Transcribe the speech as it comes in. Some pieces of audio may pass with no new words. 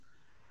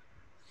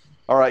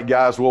All right,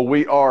 guys. Well,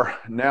 we are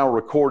now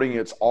recording.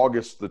 It's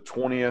August the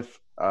 20th,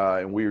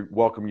 and we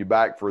welcome you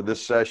back for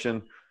this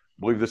session. I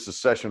believe this is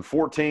session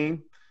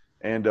 14,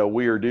 and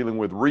we are dealing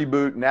with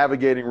reboot,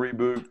 navigating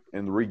reboot,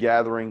 and the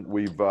regathering.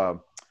 We've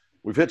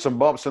hit some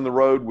bumps in the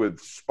road with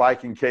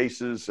spiking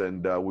cases,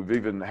 and we've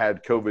even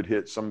had COVID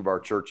hit some of our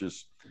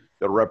churches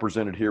that are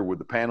represented here with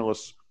the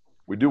panelists.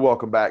 We do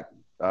welcome back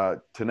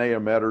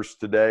Tanea Metters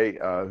today,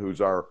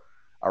 who's our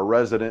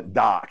resident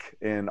doc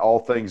in all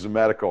things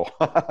medical.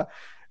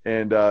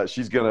 And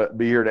she's going to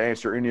be here to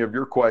answer any of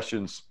your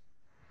questions.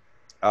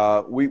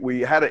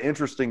 We had an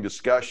interesting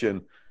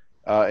discussion,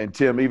 and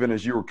Tim, even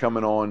as you were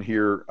coming on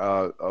here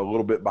a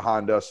little bit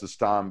behind us this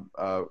time,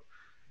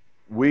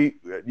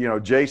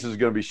 Jason is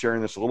going to be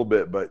sharing this a little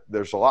bit, but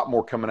there's a lot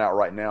more coming out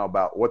right now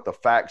about what the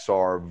facts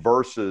are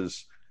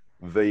versus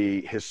the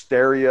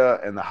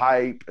hysteria and the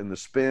hype and the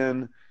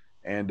spin.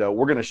 And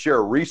we're going to share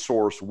a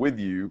resource with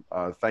you.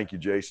 Thank you,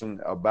 Jason,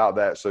 about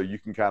that. So you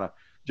can kind of,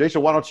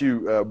 Jason, why don't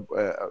you,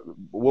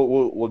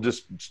 we'll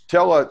just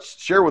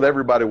share with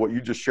everybody what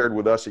you just shared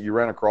with us that you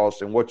ran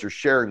across and what you're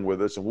sharing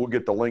with us, and we'll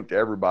get the link to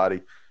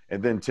everybody.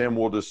 And then Tim,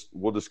 we'll just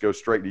go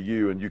straight to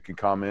you, and you can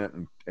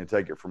comment and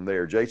take it from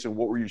there. Jason,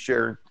 what were you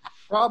sharing?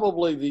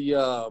 Probably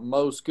the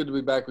most, good to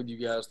be back with you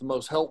guys, the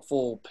most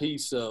helpful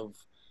piece of,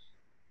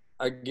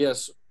 I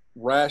guess,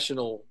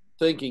 rational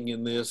thinking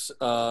in this,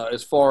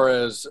 as far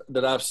as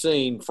that I've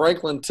seen.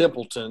 Franklin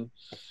Templeton,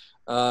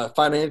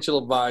 financial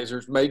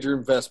advisors, major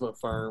investment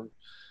firm,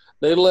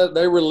 they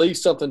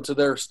release something to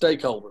their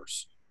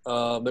stakeholders.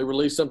 They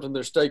release something to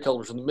their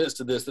stakeholders in the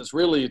midst of this that's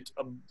really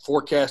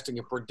forecasting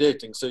and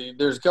predicting. So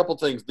there's a couple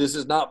things. This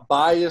is not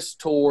biased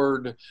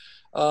toward,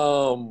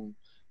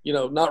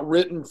 not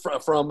written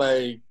from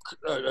a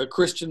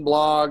Christian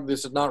blog.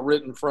 This is not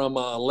written from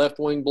a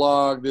left-wing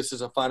blog. This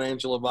is a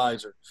financial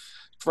advisor,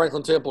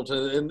 Franklin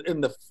Templeton.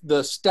 And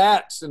the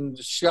stats, and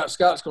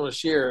Scott's going to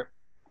share,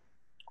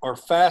 are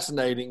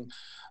fascinating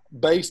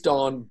based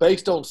on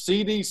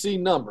CDC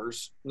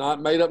numbers,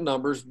 not made up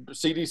numbers,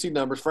 CDC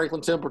numbers.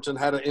 Franklin Templeton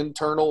had an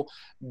internal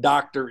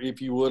doctor,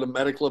 if you would, a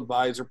medical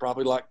advisor,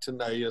 probably like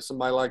Tanea,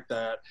 somebody like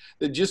that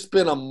just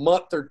spent a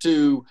month or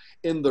two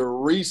in the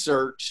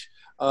research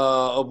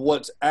of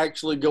what's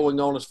actually going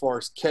on as far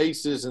as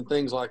cases and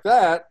things like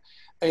that.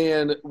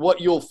 And what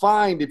you'll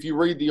find if you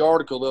read the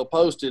article, they'll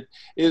post it,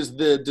 is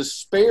the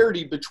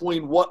disparity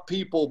between what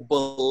people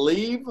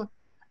believe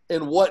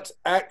and what's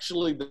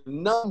actually the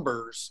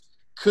numbers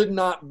could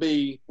not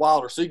be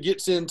wilder. So it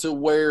gets into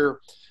where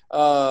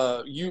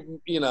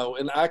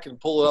and I can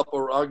pull it up,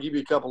 or I'll give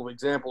you a couple of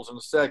examples in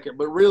a second,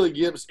 but really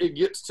gets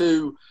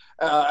to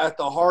at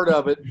the heart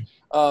of it.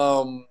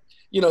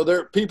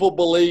 There people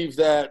believe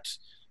that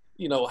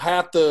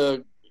half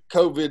the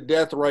COVID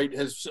death rate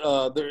has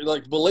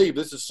believe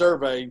this is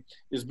survey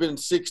has been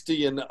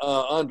 60 and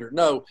under.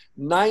 No,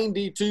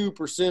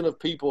 92% of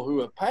people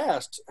who have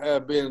passed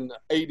have been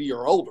 80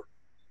 or older.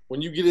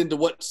 When you get into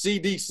what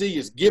CDC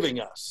is giving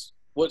us,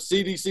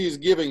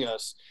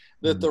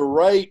 that the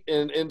rate,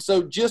 and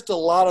so just a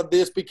lot of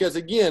this, because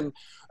again,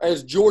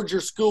 as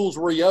Georgia schools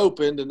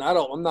reopened, and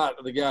I'm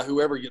not the guy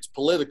who ever gets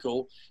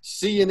political,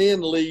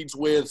 CNN leads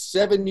with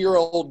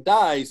 7-year-old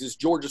dies as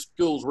Georgia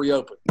schools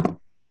reopen. And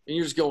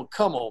you're just going,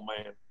 come on,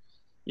 man.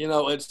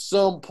 At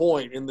some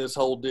point in this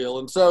whole deal.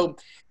 And so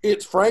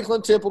it's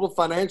Franklin Templeton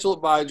Financial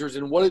Advisors,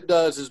 and what it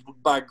does is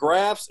by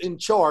graphs and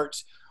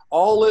charts,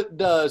 all it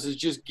does is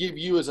just give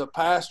you as a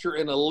pastor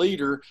and a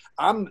leader.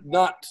 I'm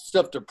not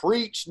stuff to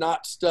preach,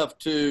 not stuff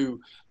to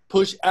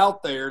push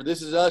out there.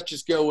 This is us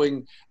just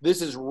going,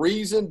 this is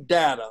reasoned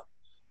data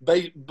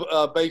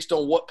based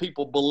on what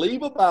people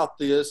believe about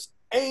this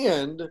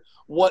and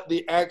what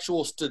the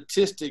actual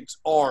statistics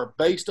are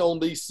based on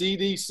the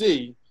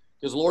CDC,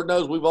 because Lord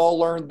knows we've all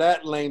learned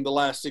that name the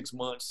last 6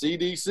 months,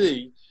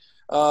 CDC,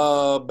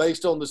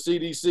 based on the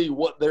CDC,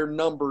 what their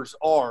numbers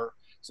are.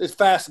 It's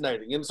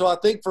fascinating. And so I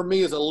think for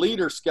me as a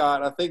leader,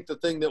 Scott, I think the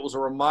thing that was a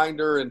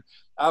reminder, and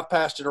I've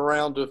passed it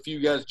around to a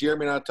few guys,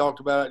 Jeremy and I talked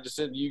about it, just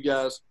sent to you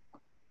guys.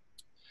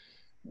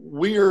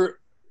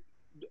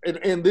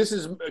 And this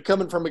is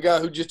coming from a guy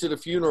who just did a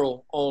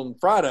funeral on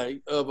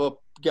Friday of a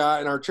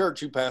guy in our church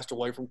who passed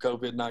away from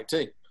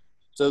COVID-19.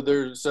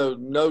 So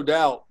no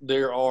doubt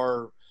there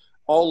are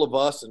all of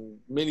us, and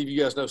many of you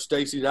guys know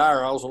Stacy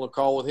Dyer. I was on a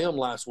call with him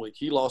last week.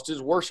 He lost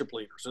his worship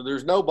leader. So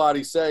there's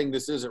nobody saying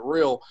this isn't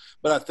real.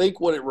 But I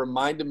think what it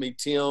reminded me,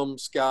 Tim,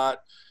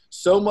 Scott,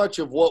 so much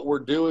of what we're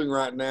doing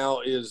right now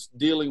is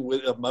dealing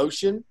with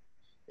emotion,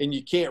 and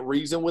you can't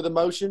reason with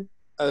emotion.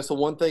 That's the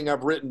one thing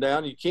I've written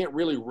down. You can't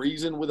really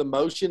reason with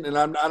emotion, and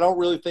I don't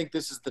really think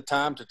this is the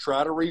time to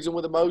try to reason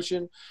with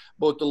emotion.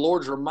 But what the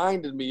Lord's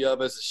reminded me of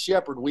as a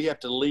shepherd, we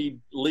have to lead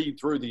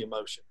through the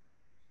emotion.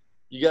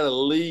 You got to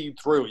lead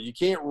through it. You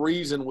can't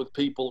reason with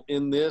people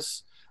in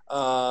this.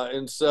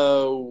 And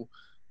so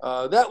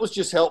that was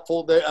just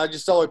helpful. I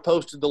just saw I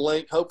posted the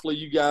link. Hopefully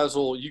you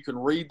can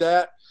read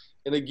that.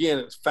 And again,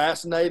 it's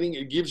fascinating.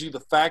 It gives you the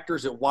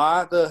factors at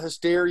why the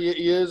hysteria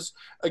is.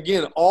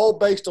 Again, all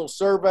based on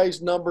surveys,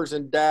 numbers,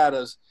 and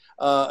data.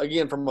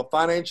 again, from a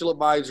financial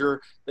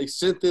advisor. They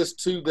sent this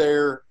to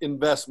their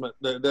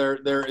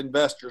their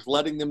investors,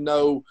 letting them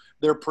know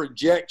their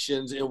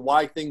projections and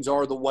why things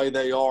are the way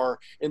they are,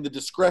 and the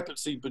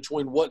discrepancy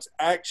between what's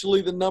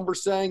actually the number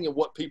saying and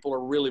what people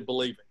are really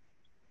believing.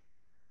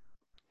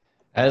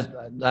 I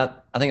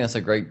think that's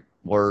a great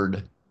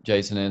word,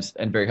 Jason,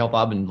 and very helpful.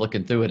 I've been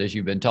looking through it as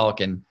you've been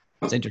talking.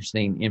 It's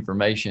interesting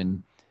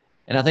information.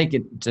 And I think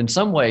it's in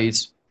some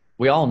ways,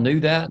 we all knew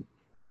that.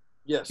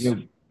 Yes.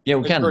 We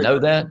kind of know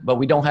that, but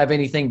we don't have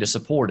anything to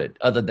support it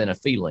other than a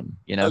feeling,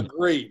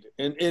 Agreed.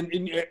 And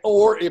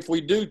or if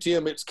we do,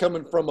 Tim, it's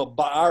coming from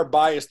our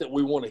bias that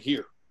we want to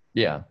hear.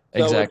 Yeah,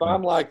 so exactly. If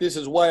I'm like, this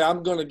is way,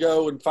 I'm going to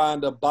go and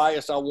find a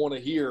bias I want to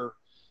hear,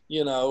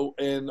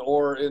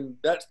 and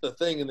that's the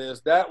thing in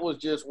this. That was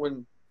just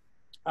when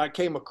I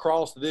came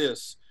across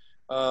this,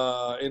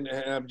 and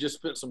I've just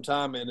spent some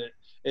time in it.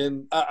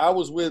 And I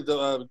was with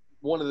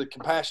one of the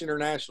Compassion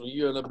International,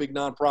 a big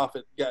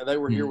nonprofit guy. They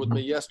were here with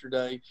me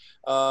yesterday,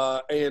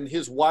 and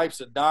his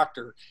wife's a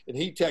doctor. And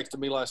he texted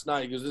me last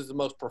night. He goes, "This is the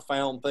most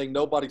profound thing.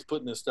 Nobody's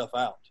putting this stuff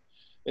out."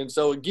 And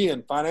so,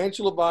 again,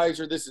 financial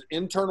advisor, this is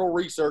internal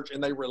research,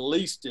 and they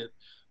released it.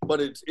 But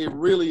it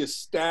really is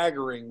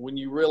staggering when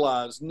you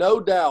realize, no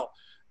doubt,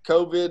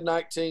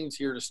 COVID-19 is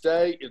here to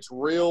stay. It's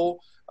real.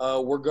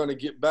 We're going to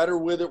get better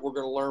with it. We're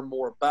going to learn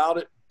more about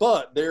it.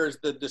 But there's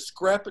the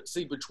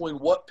discrepancy between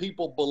what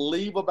people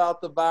believe about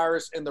the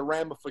virus and the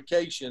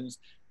ramifications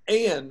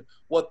and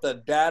what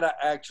the data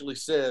actually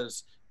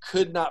says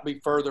could not be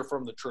further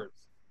from the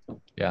truth.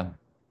 Yeah.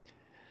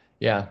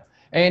 Yeah.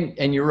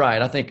 And you're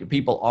right. I think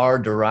people are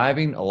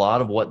deriving a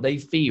lot of what they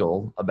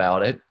feel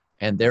about it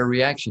and their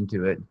reaction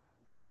to it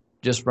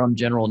just from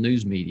general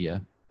news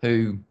media,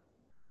 who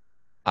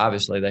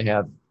obviously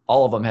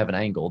all of them have an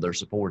angle they're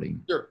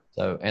supporting. Sure.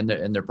 So, and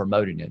they're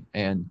promoting it.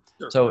 And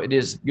sure. So it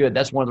is good.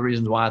 That's one of the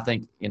reasons why I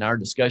think in our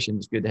discussion,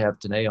 it's good to have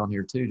Tanae on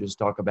here too, just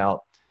talk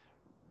about,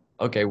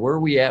 okay, where are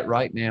we at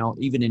right now,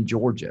 even in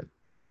Georgia,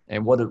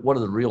 and what do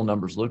the real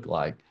numbers look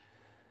like?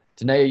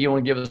 Tanae, you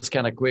want to give us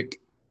kind of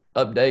quick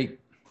update?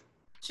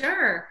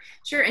 Sure.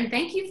 And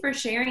thank you for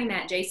sharing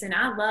that, Jason.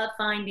 I love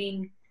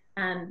finding,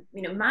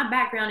 my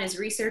background is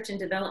research and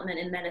development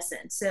in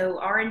medicine. So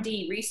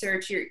R&D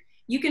research,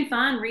 you can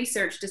find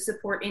research to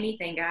support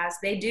anything, guys.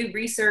 They do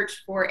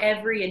research for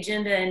every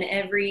agenda and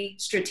every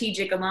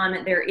strategic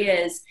alignment there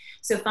is.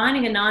 So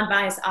finding a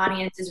non-biased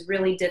audience is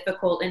really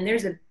difficult. And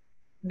there's a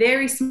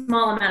very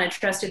small amount of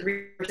trusted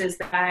resources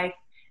that I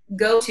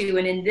go to.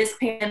 And in this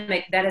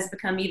pandemic, that has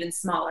become even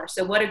smaller.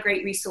 So what a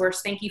great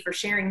resource. Thank you for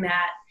sharing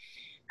that.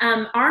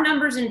 Our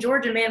numbers in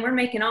Georgia, man, we're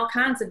making all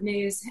kinds of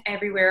news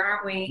everywhere,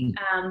 aren't we?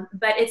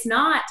 But it's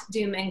not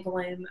doom and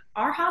gloom.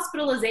 Our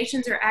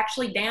hospitalizations are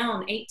actually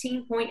down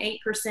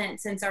 18.8%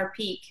 since our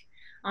peak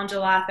on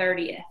July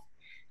 30th.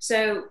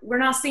 So we're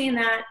not seeing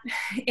that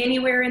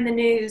anywhere in the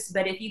news.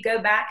 But if you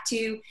go back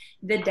to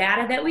the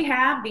data that we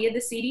have via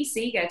the CDC,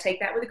 you got to take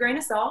that with a grain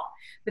of salt.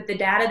 But the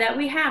data that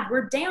we have,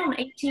 we're down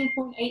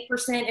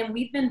 18.8%, and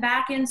we've been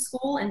back in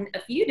school in a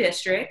few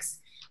districts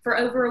for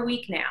over a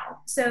week now.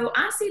 So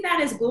I see that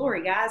as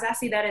glory, guys. I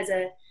see that as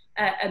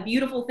a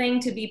beautiful thing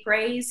to be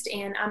praised.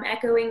 And I'm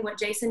echoing what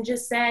Jason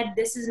just said.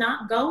 This is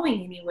not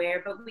going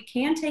anywhere, but we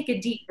can take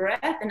a deep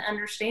breath and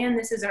understand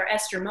this is our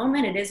Esther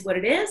moment. It is what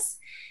it is.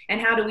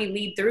 And how do we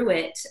lead through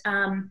it?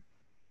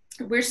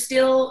 We're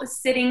still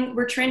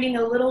we're trending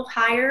a little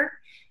higher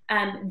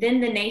than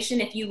the nation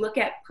if you look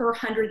at per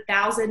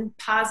 100,000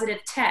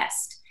 positive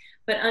tests.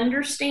 But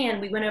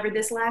understand, we went over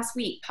this last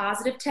week,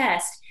 positive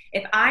test.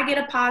 If I get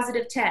a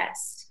positive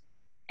test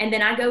and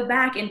then I go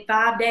back in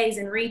 5 days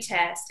and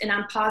retest and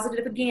I'm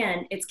positive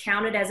again, it's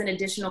counted as an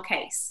additional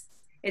case.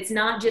 It's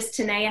not just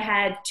Tanae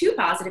had 2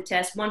 positive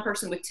tests, one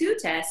person with 2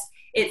 tests.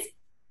 It's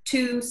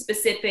 2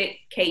 specific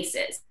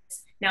cases.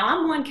 Now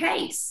I'm 1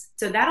 case,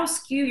 so that'll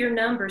skew your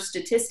numbers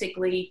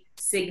statistically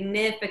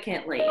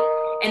significantly,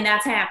 and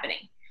that's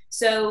happening.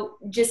 So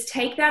just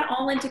take that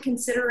all into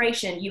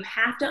consideration. You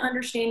have to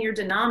understand your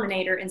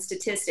denominator in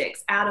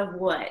statistics. Out of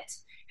what?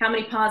 How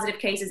many positive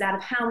cases out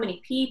of how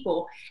many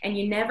people? And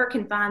you never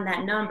can find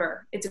that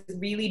number. It's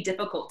really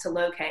difficult to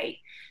locate.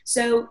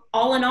 So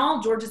all in all,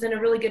 Georgia's in a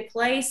really good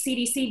place.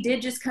 CDC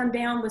did just come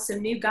down with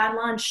some new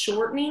guidelines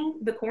shortening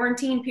the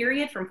quarantine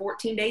period from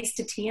 14 days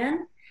to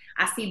 10.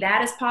 I see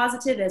that as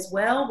positive as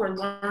well. We're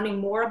learning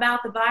more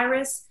about the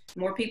virus. The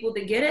more people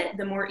that get it,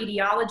 the more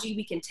etiology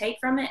we can take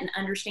from it and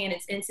understand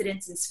its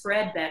incidence and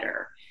spread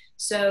better.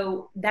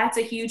 So that's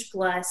a huge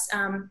plus.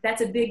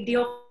 That's a big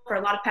deal for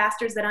a lot of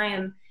pastors that I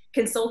am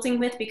consulting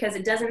with, because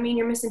it doesn't mean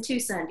you're missing 2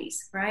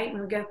 Sundays, right?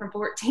 When we go from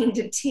 14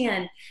 to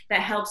 10,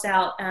 that helps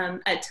out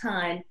a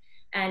ton.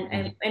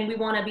 And we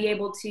want to be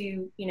able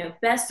to,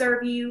 best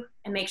serve you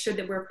and make sure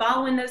that we're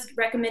following those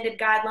recommended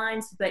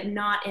guidelines, but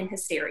not in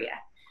hysteria.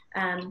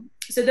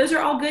 So those are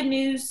all good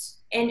news.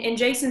 And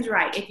Jason's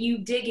right. If you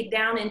dig it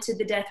down into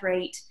the death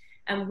rate,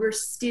 we're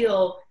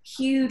still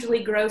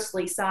hugely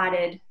grossly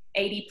cited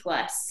 80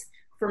 plus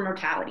for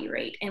mortality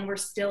rate. And we're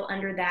still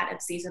under that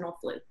of seasonal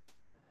flu.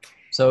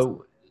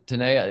 So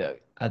Tanae,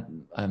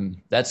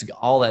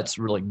 That's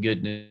really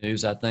good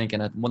news, I think.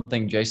 And one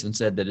thing Jason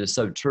said that is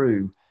so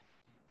true.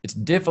 It's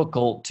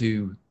difficult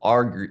to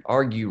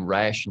argue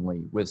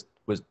rationally with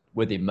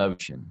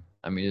emotion.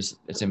 I mean,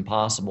 it's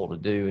impossible to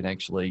do and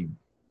actually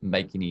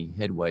make any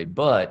headway.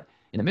 But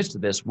in the midst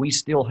of this, we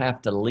still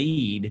have to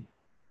lead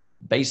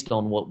based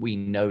on what we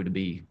know to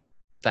be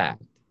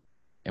fact,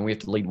 and we have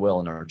to lead well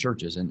in our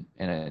churches.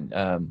 And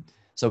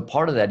so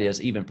part of that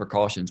is even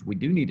precautions we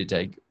do need to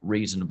take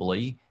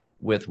reasonably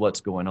with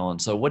what's going on.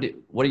 So what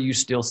are you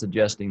still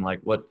suggesting? Like,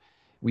 what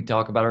we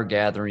talk about our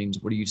gatherings,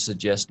 what are you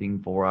suggesting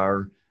for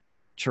our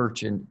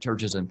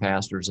churches and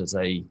pastors as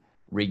they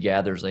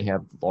regathers? They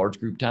have large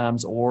group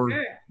times or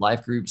Sure.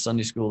 life groups,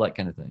 Sunday school, that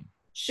kind of thing.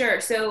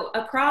 Sure. So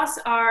across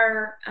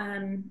our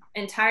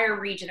entire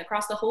region,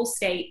 across the whole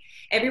state,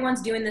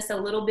 everyone's doing this a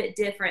little bit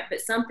different, but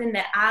something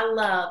that I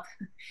love,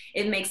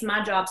 it makes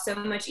my job so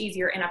much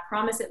easier, and I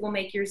promise it will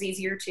make yours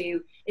easier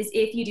too, is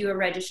if you do a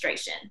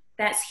registration.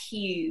 That's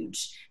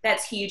huge.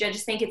 That's huge. I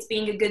just think it's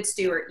being a good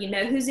steward. You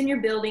know who's in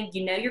your building,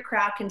 you know your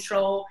crowd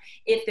control.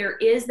 If there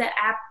is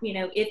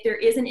if there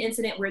is an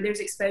incident where there's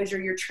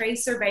exposure, your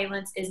trace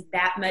surveillance is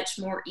that much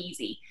more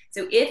easy.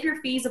 So if you're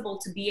feasible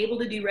to be able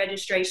to do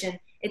registration,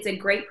 it's a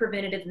great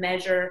preventative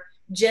measure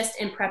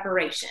just in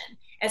preparation.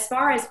 As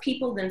far as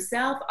people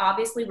themselves,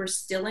 obviously we're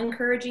still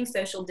encouraging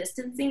social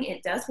distancing.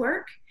 It does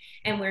work.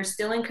 And we're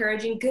still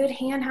encouraging good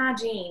hand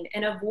hygiene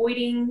and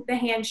avoiding the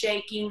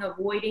handshaking,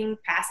 avoiding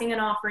passing an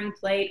offering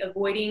plate,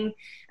 avoiding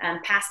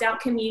passed out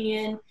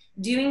communion,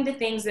 doing the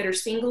things that are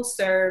single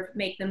serve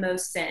make the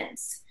most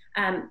sense.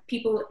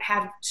 People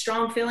have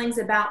strong feelings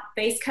about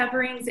face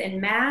coverings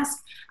and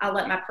masks. I'll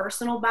let my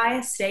personal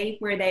bias stay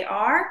where they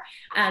are.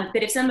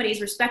 But if somebody is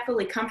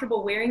respectfully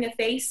comfortable wearing a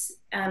face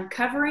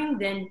covering,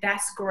 then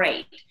that's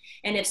great.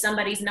 And if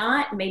somebody's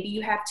not, maybe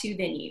you have two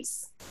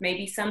venues.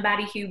 Maybe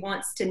somebody who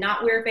wants to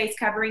not wear face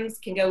coverings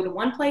can go to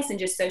one place and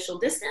just social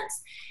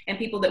distance, and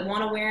people that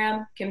want to wear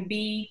them can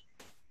be,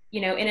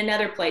 in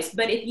another place.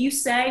 But if you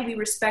say we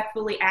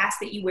respectfully ask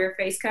that you wear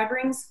face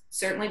coverings,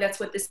 certainly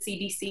that's what the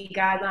CDC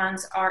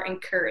guidelines are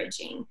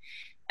encouraging.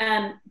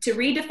 To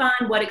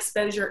redefine what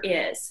exposure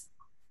is,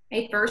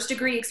 a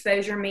first-degree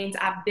exposure means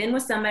I've been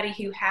with somebody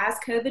who has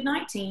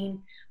COVID-19,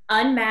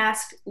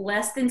 unmasked,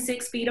 less than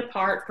 6 feet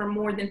apart for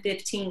more than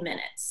 15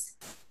 minutes.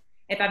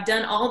 If I've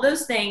done all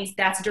those things,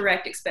 that's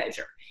direct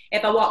exposure.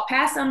 If I walk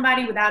past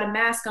somebody without a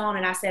mask on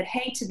and I said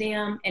hey to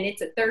them and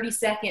it's a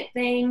 30-second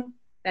thing,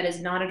 that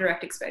is not a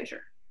direct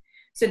exposure.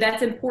 So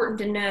that's important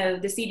to know.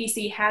 The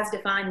CDC has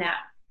defined that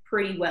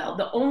pretty well.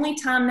 The only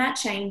time that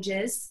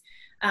changes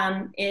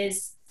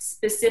is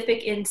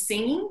specific in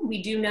singing.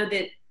 We do know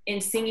that in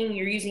singing,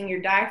 you're using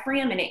your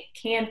diaphragm and it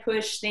can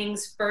push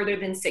things further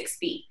than 6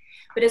 feet.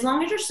 But as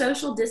long as you're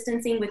social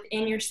distancing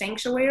within your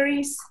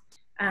sanctuaries,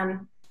 I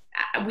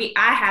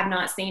have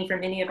not seen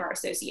from any of our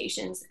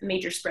associations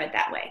major spread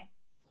that way.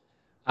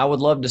 I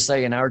would love to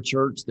say in our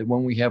church that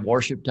when we have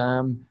worship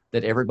time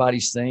that everybody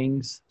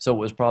sings, so it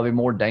was probably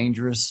more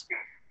dangerous.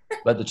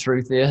 But the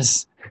truth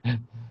is,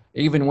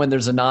 even when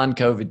there's a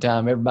non-COVID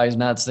time, everybody's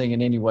not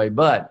singing anyway.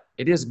 But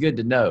it is good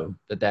to know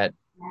that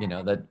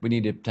we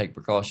need to take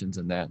precautions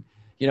in that.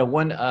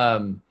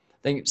 One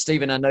thing,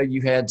 Stephen, I know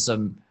you had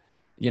some,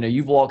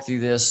 you've walked through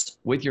this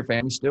with your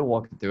family, still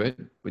walking through it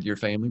with your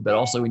family, but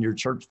also in your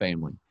church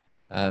family.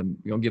 You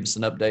want to give us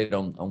an update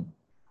on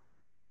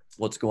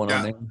what's going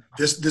on there?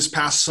 This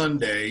past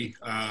Sunday,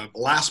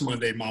 last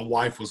Monday, my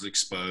wife was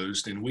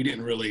exposed, and we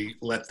didn't really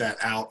let that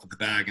out of the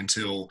bag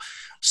until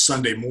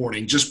Sunday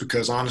morning, just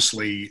because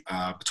honestly,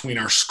 between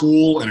our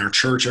school and our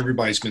church,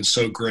 everybody's been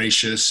so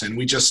gracious, and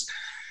we just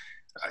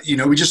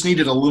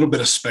needed a little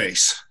bit of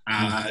space.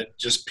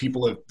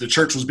 The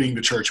church was being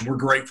the church, and we're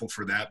grateful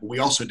for that, but we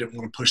also didn't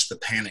want to push the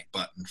panic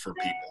button for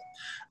people.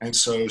 And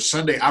so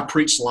Sunday I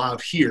preached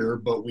live here,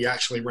 but we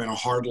actually ran a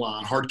hard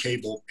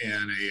cable,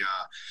 and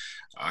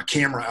a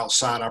camera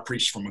outside. I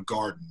preached from a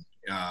garden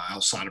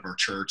outside of our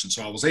church. And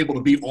so I was able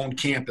to be on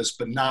campus,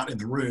 but not in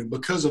the room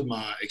because of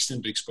my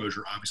extended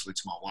exposure, obviously,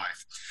 to my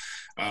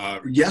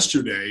wife.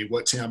 Yesterday,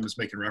 what Tim is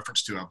making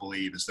reference to, I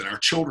believe, is that our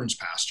children's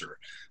pastor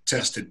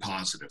tested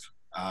positive.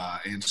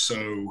 And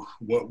so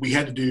what we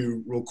had to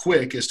do real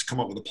quick is to come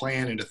up with a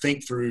plan and to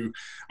think through,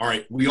 all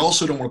right, we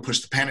also don't want to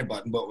push the panic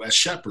button, but as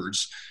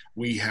shepherds,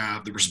 we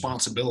have the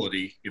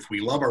responsibility, if we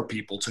love our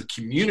people, to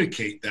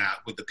communicate that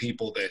with the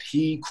people that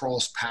he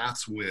crossed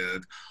paths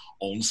with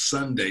on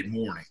Sunday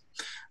morning.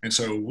 And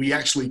so we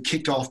actually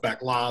kicked off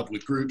back live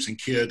with groups and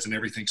kids and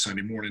everything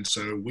Sunday morning.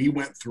 So we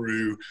went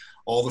through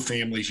all the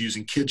families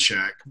using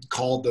KidShack,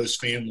 called those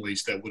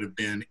families that would have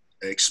been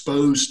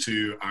exposed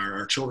to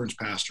our children's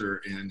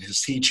pastor and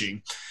his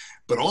teaching,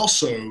 but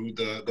also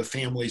the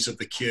families of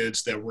the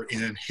kids that were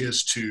in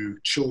his two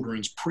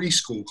children's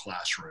preschool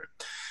classroom.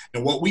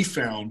 And what we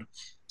found,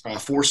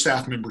 4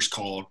 staff members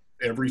called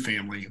every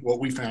family. What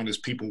we found is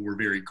people were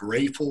very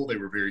grateful. They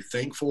were very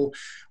thankful,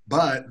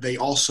 but they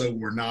also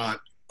were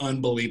not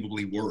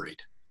unbelievably worried.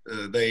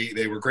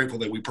 they were grateful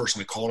that we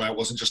personally called out. It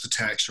wasn't just a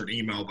text or an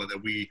email, but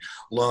that we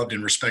loved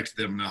and respected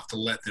them enough to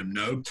let them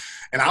know.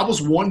 And I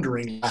was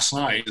wondering last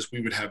night, as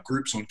we would have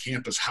groups on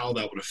campus, how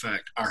that would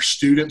affect. Our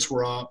students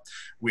were up.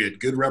 We had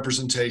good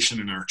representation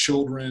in our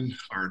children.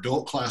 Our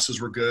adult classes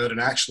were good. And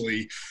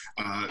actually,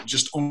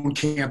 just on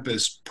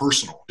campus,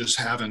 personal, just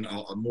having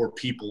more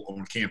people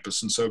on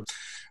campus. And so,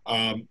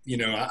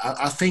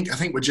 I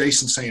think what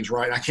Jason's saying is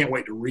right. I can't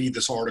wait to read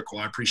this article.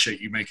 I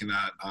appreciate you making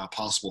that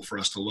possible for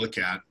us to look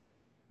at.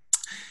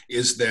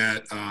 Is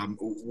that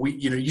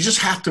you just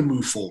have to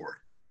move forward,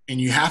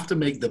 and you have to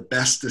make the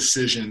best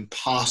decision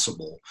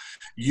possible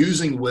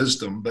using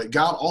wisdom. But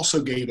God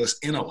also gave us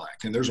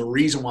intellect, and there's a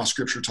reason why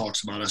Scripture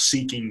talks about us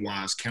seeking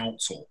wise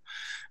counsel,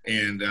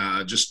 and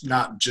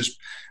not just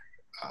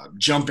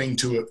jumping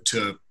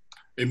to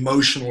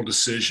emotional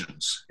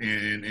decisions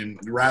and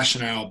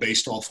rationale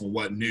based off of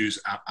what news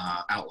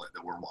outlet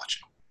that we're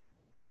watching.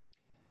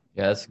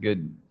 Yeah, that's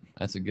good.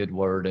 That's a good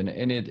word.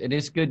 And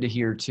it's good to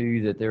hear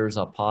too, that there's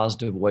a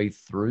positive way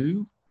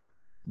through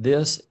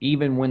this,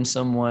 even when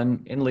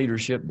someone in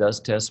leadership does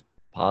test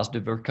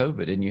positive for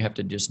COVID, and you have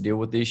to just deal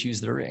with the issues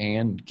that are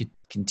and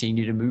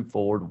continue to move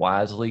forward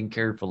wisely and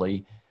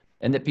carefully,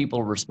 and that people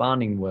are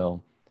responding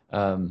well.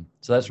 So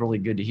that's really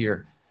good to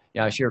hear.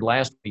 Yeah, I shared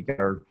last week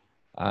our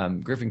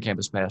Griffin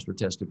campus pastor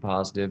tested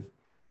positive.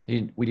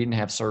 We didn't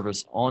have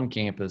service on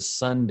campus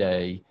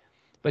Sunday,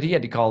 but he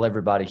had to call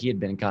everybody he had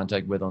been in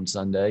contact with on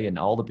Sunday and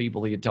all the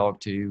people he had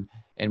talked to.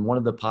 And one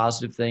of the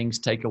positive things,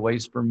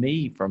 takeaways for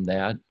me from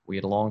that, we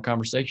had a long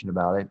conversation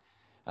about it.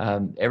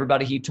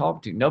 Everybody he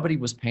talked to, nobody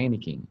was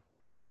panicking.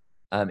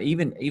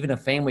 Even a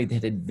family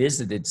that had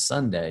visited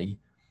Sunday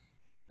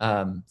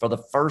for the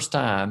first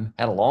time,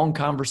 had a long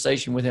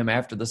conversation with him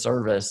after the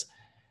service.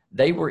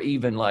 They were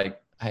even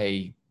like,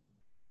 hey,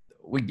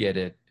 we get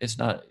it. It's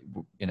not,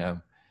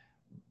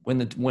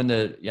 when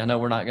I know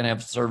we're not going to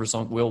have service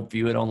on, we'll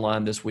view it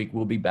online this week.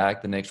 We'll be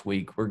back the next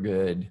week. We're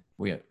good.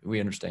 We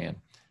understand.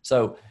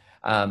 So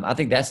I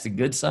think that's the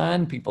good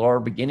sign. People are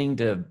beginning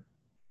to,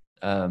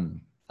 I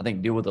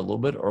think, deal with it a little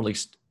bit, or at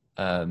least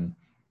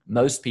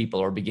most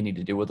people are beginning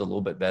to deal with it a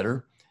little bit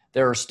better.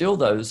 There are still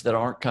those that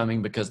aren't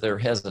coming because they're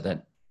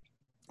hesitant.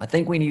 I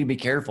think we need to be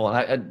careful. And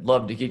I'd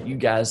love to get you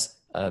guys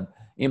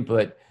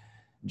input.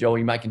 Joel,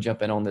 you might can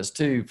jump in on this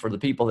too, for the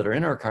people that are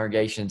in our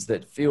congregations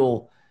that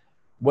feel,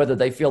 whether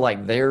they feel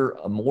like they're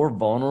more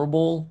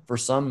vulnerable for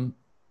some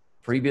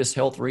previous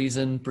health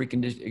reason,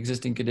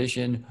 pre-existing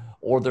condition,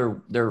 or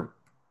they're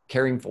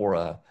caring for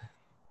a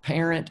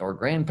parent or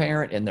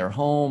grandparent in their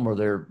home, or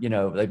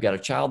they've got a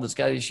child that's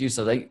got issues.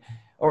 So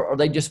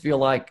they just feel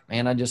like,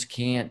 man, I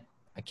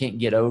can't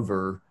get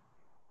over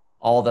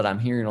all that I'm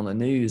hearing on the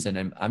news,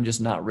 and I'm just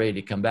not ready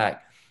to come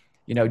back.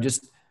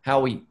 Just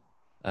how we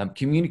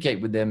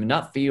communicate with them and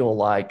not feel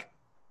like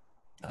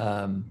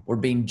we're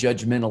being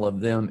judgmental of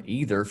them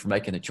either for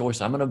making a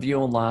choice. I'm going to view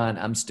online.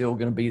 I'm still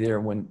going to be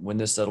there when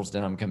this settles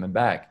down. I'm coming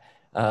back.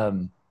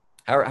 How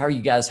are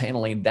you guys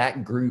handling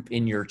that group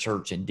in your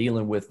church and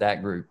dealing with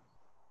that group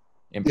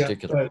in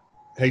particular?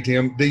 Hey,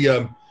 Tim.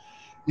 I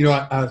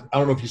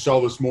don't know if you saw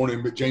this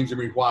morning, but James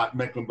Emery White,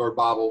 Mecklenburg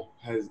Bible,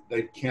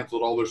 they've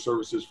canceled all their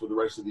services for the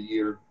rest of the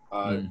year.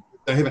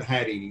 They haven't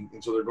had any,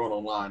 and so they're going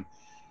online.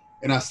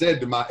 And I said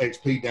to my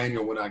XP,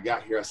 Daniel, when I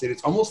got here, I said,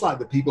 it's almost like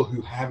the people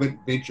who haven't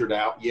ventured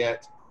out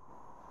yet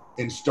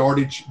and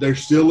they're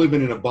still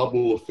living in a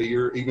bubble of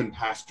fear, even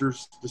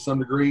pastors to some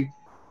degree,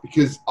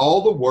 because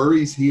all the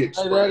worries he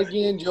expressed. Say that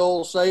again,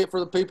 Joel. Say it for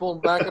the people in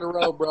the back of the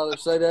row, brother.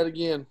 Say that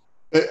again.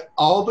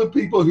 All the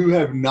people who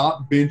have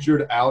not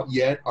ventured out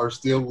yet are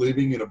still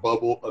living in a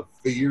bubble of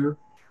fear,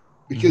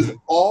 because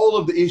all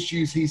of the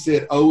issues he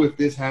said, oh, if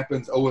this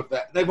happens, oh, if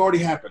that, they've already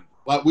happened.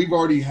 Like, we've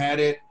already had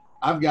it.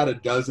 I've got a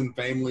dozen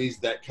families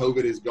that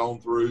COVID has gone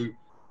through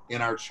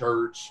in our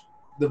church.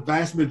 The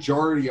vast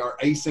majority are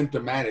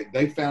asymptomatic.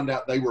 They found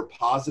out they were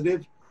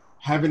positive,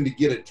 having to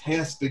get a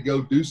test to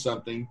go do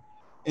something,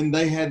 and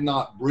they had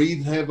not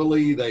breathed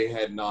heavily. They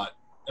had not,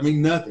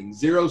 nothing,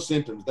 zero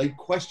symptoms. They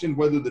questioned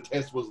whether the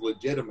test was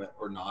legitimate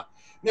or not.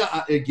 Now, I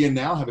have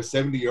a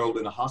 70-year-old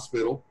in a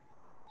hospital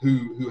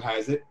who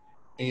has it,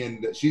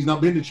 and she's not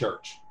been to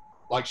church.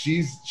 Like,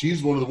 she's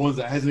one of the ones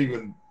that hasn't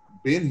even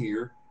been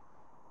here.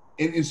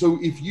 And so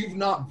if you've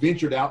not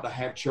ventured out to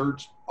have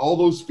church, all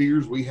those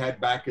fears we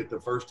had back at the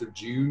 1st of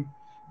June,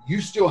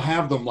 you still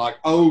have them, like,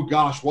 oh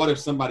gosh, what if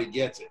somebody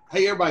gets it?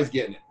 Hey, everybody's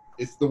getting it.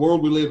 It's the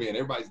world we live in.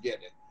 Everybody's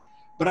getting it.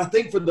 But I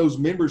think for those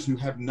members who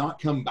have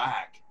not come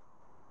back,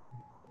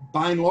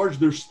 by and large,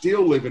 they're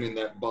still living in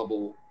that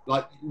bubble.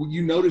 Like,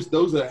 you notice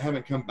those that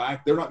haven't come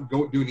back, they're not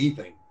doing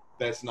anything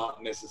that's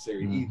not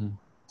necessary either.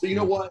 So you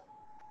know what?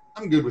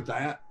 I'm good with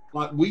that.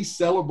 Like, we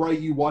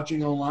celebrate you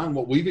watching online.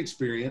 What we've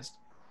experienced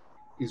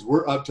is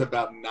we're up to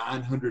about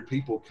 900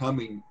 people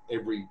coming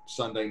every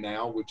Sunday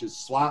now, which is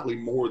slightly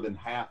more than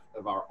half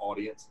of our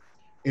audience.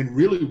 And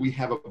really, we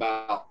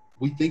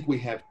think we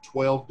have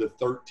 12 to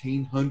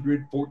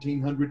 1,300,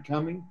 1,400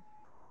 coming.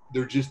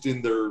 They're just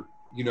in their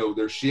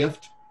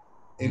shift.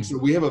 And so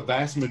we have a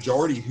vast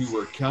majority who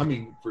are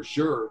coming for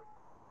sure.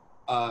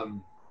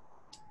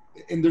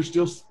 and there's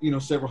still,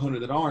 several hundred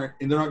that aren't,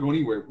 and they're not going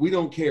anywhere. We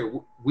don't care.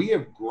 We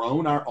have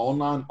grown. Our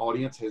online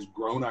audience has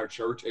grown our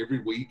church every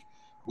week.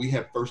 We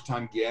have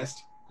first-time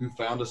guests who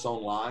found us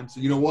online. So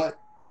you know what?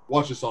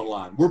 Watch us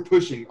online. We're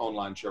pushing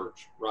online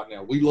church right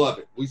now. We love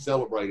it. We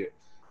celebrate it.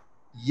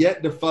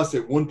 Yet to fuss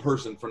at one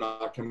person for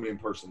not coming in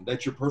person.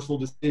 That's your personal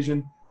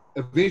decision.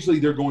 Eventually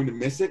they're going to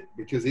miss it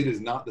because it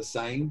is not the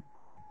same.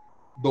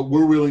 But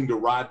we're willing to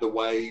ride the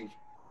wave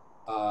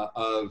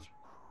of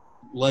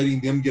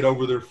letting them get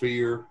over their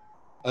fear,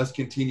 us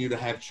continue to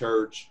have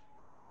church.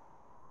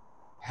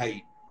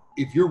 Hey,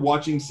 if you're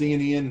watching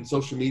CNN and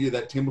social media,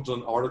 that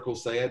Templeton article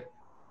said,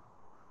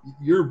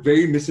 you're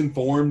very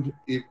misinformed.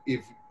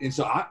 And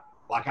so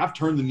I've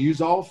turned the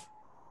news off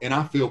and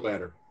I feel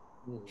better.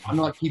 I'm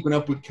not keeping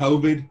up with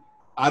COVID.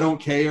 I don't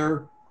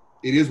care.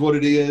 It is what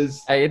it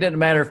is. Hey, it doesn't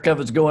matter if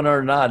COVID's going on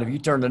or not. If you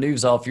turn the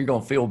news off, you're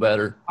going to feel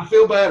better. I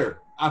feel better.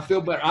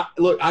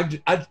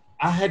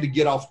 I had to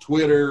get off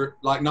Twitter.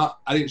 I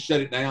didn't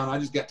shut it down. I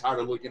just got tired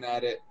of looking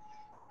at it.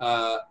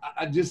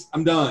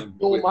 I'm done.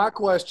 Well, my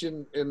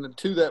question, and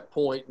to that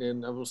point,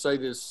 and I will say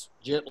this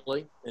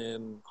gently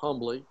and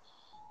humbly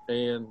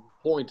and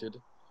pointed,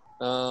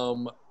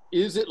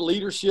 is it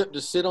leadership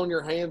to sit on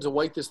your hands and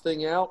wait this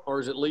thing out,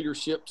 or is it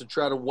leadership to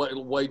try to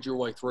wade your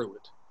way through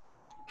it?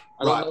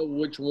 I don't know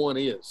which one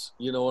is.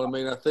 You know what I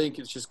mean? I think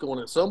it's just going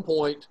at some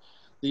point,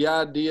 the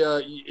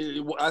idea,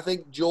 I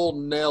think Joel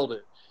nailed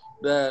it.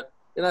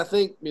 And I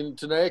think,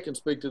 Tanea can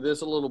speak to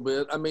this a little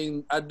bit. I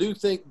mean, I do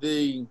think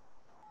the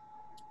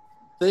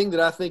thing that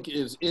I think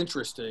is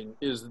interesting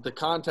is the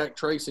contact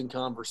tracing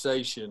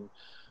conversation.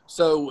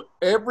 So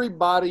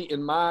everybody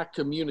in my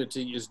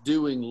community is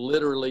doing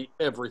literally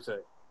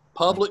everything.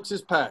 Publix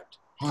is packed.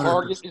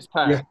 Target is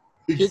packed. Yeah,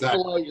 exactly.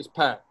 Chick-fil-A is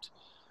packed.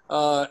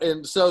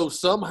 And so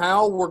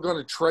somehow we're going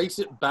to trace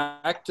it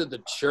back to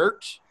the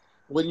church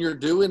when you're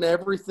doing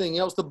everything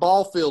else. The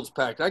ball field's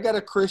packed. I got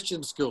a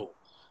Christian school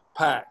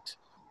packed.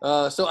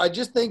 So I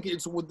just think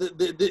it's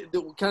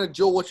the kind of,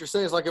 Joel, what you're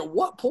saying is like, at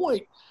what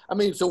point,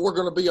 so we're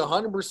going to be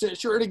 100%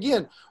 sure. And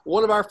again,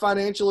 one of our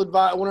financial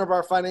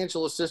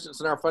assistants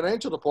in our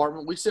financial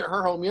department, we sent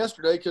her home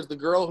yesterday because the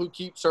girl who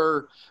keeps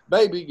her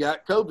baby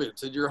got COVID,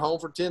 said you're home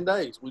for 10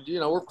 days. We're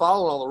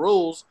following all the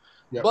rules.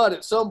 Yep. But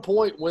at some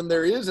point when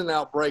there is an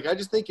outbreak, I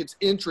just think it's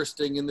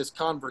interesting in this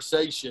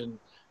conversation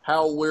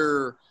how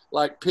we're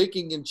like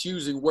picking and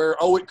choosing where,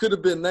 it could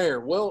have been there.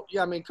 Well,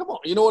 yeah, come on.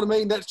 You know what I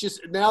mean? That's just,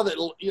 now that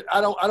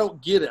I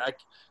don't get it.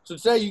 So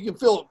today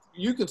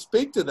you can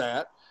speak to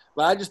that,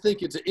 but I just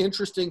think it's an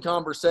interesting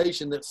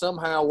conversation that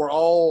somehow we're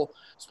all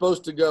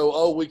supposed to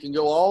go, we can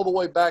go all the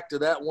way back to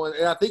that one.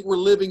 And I think we're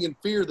living in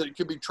fear that it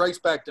could be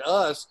traced back to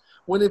us,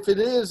 when if it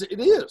is, it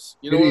is.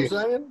 You know what I'm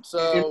saying?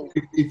 So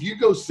if you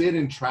go sit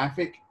in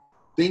traffic,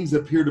 things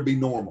appear to be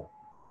normal.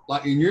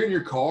 Like, and you're in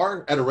your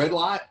car at a red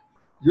light,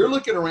 you're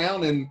looking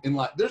around and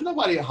like, there's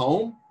nobody at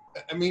home.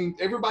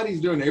 Everybody's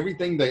doing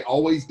everything they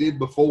always did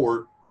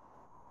before.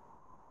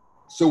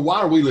 So why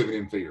are we living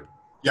in fear?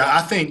 Yeah,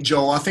 I think,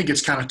 Joel,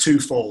 it's kind of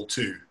twofold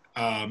too.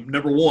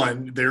 Number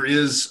one, there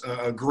is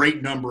a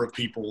great number of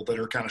people that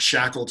are kind of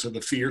shackled to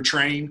the fear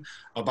train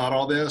about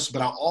all this.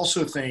 But I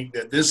also think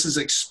that this is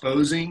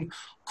exposing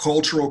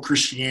cultural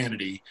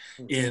Christianity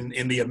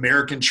in the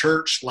American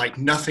church like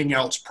nothing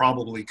else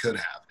probably could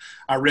have.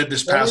 I read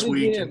this past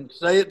week.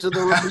 Say it to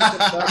the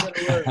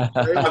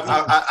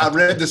I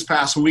read this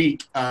past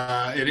week,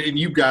 and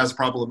you guys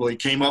probably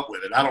came up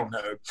with it. I don't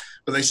know.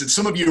 But they said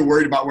some of you are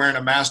worried about wearing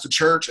a mask to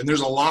church, and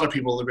there's a lot of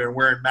people that have been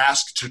wearing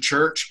masks to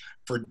church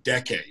for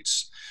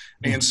decades.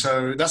 And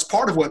so that's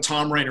part of what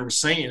Thom Rainer was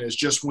saying is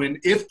just when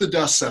the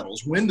dust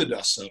settles,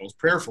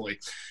 prayerfully,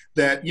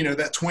 that,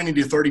 that 20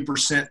 to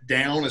 30%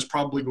 down is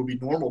probably going to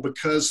be normal,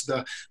 because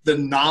the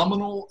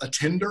nominal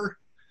attender,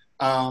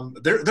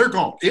 they're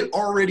gone. It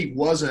already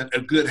wasn't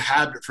a good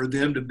habit for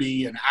them to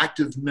be an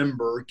active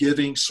member,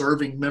 giving,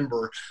 serving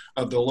member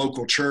of the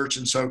local church.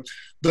 And so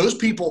those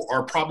people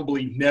are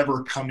probably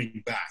never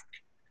coming back.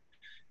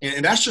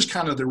 And that's just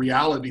kind of the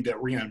reality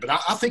that we're in. But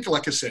I think,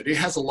 like I said, it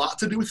has a lot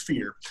to do with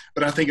fear,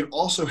 but I think it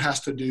also has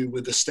to do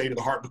with the state of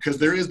the heart, because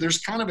there's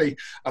kind of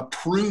a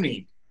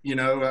pruning,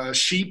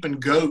 sheep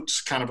and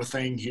goats kind of a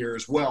thing here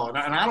as well. And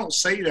I don't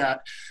say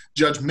that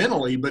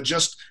judgmentally, but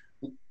just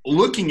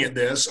looking at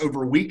this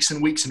over weeks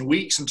and weeks and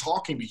weeks and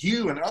talking to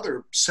you and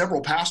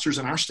several pastors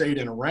in our state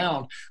and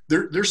around,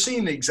 they're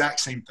seeing the exact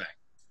same thing.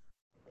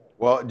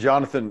 Well,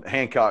 Jonathan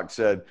Hancock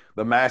said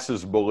the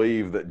masses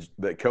believe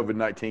that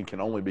COVID-19 can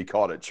only be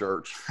caught at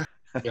church.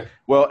 Yeah.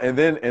 Well, and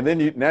then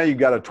now you've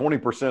got a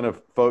 20% of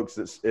folks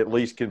that at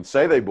least can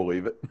say they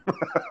believe it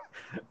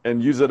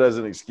and use it as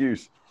an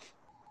excuse.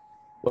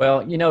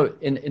 Well,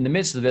 in the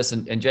midst of this,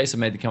 and Jason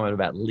made the comment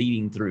about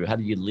leading through. How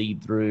do you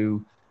lead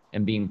through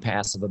and being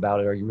passive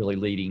about it? Are you really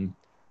leading?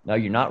 No,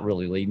 you're not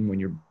really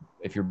leading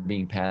if you're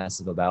being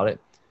passive about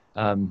it.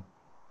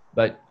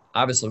 But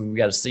obviously, we've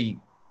got to see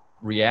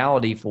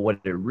reality for what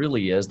it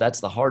really is. That's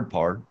the hard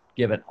part,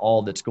 given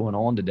all that's going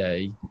on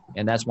today.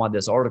 And that's why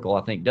this article,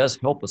 I think, does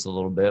help us a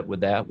little bit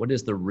with that. What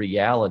is the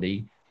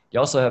reality? you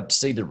also have to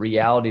see the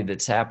reality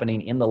that's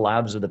happening in the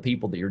lives of the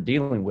people that you're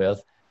dealing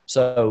with.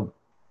 So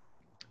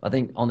I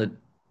think on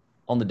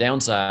the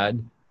downside,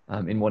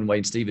 in one way,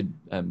 and Steve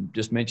had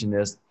just mentioned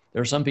this,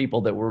 there are some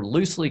people that were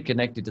loosely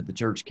connected to the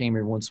church, came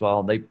here once in a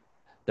while,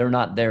 they're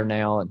not there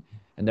now,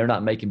 and they're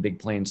not making big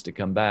plans to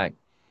come back.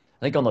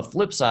 I think on the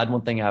flip side,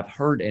 one thing I've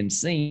heard and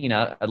seen,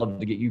 I'd love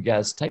to get you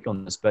guys' take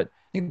on this, but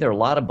I think there are a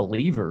lot of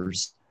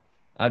believers.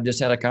 I've just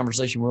had a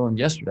conversation with them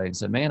yesterday and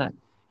said, man,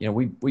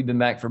 we've been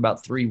back for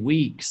about 3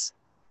 weeks.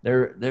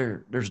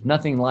 There's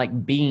nothing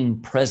like being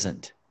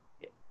present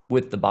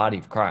with the body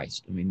of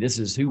Christ. I mean, this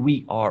is who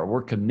we are.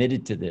 We're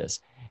committed to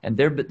this. And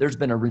there's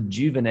been a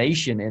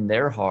rejuvenation in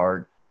their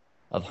heart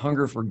of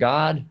hunger for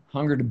God,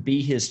 hunger to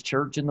be his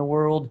church in the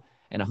world,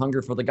 and a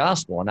hunger for the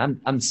gospel. And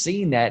I'm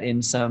seeing that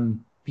in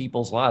some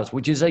people's lives,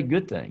 which is a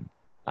good thing.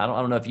 I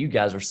don't know if you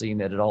guys are seeing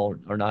that at all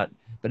or not,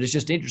 but it's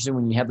just interesting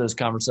when you have those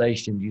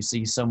conversations, you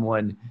see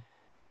someone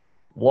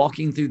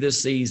walking through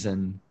this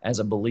season as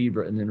a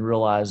believer and then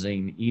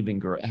realizing even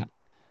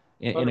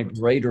in a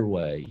greater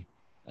way,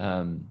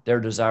 their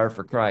desire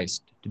for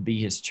Christ to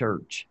be his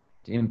church,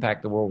 to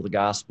impact the world with the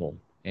gospel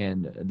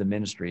and the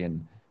ministry.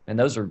 And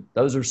those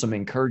are some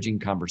encouraging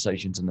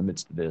conversations in the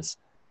midst of this.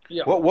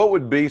 Yeah. What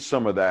would be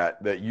some of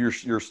that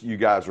you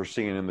guys are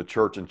seeing in the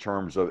church in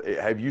terms of,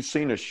 have you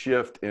seen a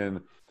shift in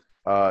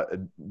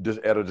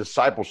at a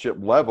discipleship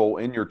level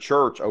in your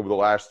church over the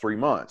last 3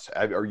 months?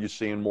 Are you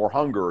seeing more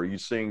hunger? Are you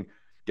seeing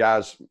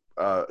guys,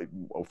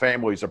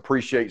 families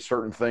appreciate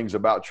certain things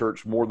about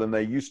church more than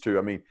they used to?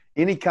 I mean,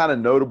 any kind of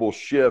notable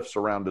shifts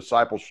around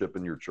discipleship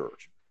in your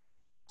church?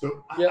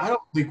 So I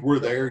don't think we're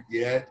there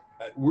yet.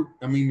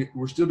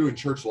 We're still doing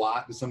church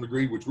light to some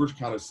degree, which we're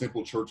kind of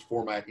simple church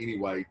format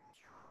anyway.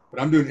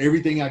 But I'm doing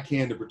everything I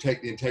can to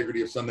protect the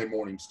integrity of Sunday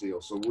morning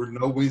still. So we're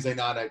no Wednesday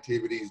night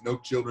activities, no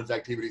children's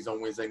activities on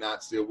Wednesday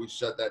night still. We've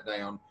shut that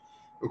down.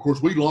 Of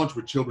course, we launched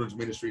with children's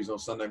ministries on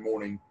Sunday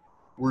morning.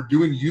 We're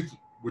doing youth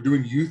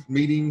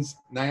meetings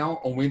now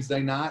on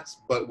Wednesday nights,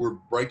 but we're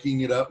breaking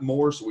it up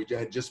more. So we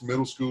had just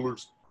middle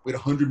schoolers. We had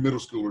 100 middle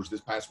schoolers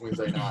this past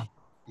Wednesday night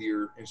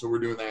here. And so we're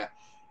doing that.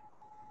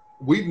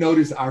 We've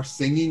noticed our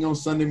singing on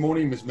Sunday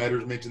morning. Ms.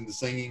 Metters mentioned the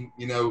singing,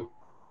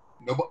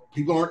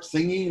 people aren't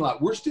singing.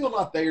 Like, we're still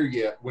not there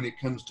yet when it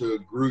comes to a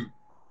group.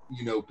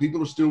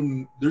 People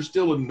there's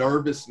still a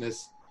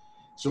nervousness.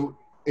 So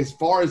as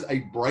far as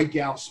a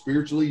breakout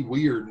spiritually,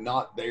 we are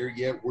not there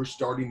yet. We're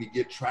starting to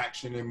get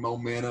traction and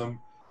momentum,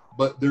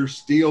 but there's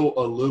still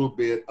a little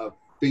bit of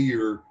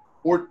fear,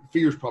 or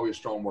fear is probably a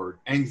strong word,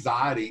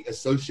 anxiety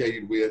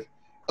associated with,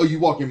 you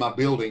walk in my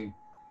building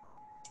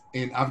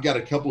and I've got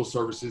a couple of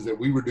services that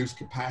we reduced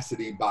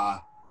capacity by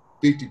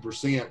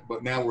 50%,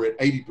 but now we're at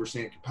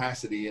 80%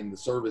 capacity in the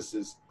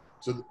services.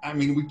 So,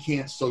 we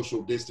can't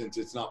social distance.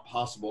 It's not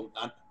possible.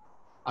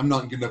 I'm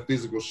not in good enough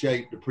physical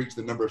shape to preach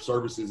the number of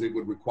services it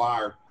would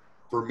require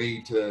for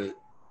me to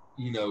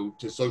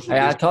social distance.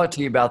 I talked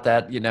to you about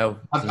that,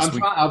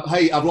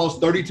 I've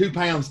lost 32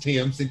 pounds,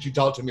 Tim, since you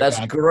talked to me.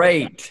 That's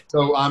great.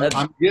 So I'm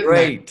getting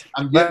great.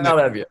 I'm getting proud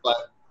of you. But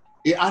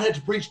I'd have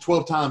to preach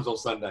 12 times on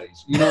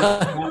Sundays.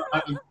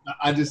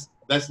 That's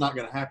not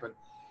going to happen.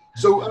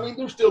 So,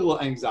 there's still a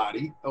little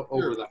anxiety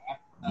over that.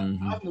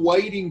 Mm-hmm. I'm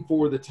waiting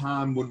for the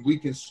time when we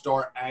can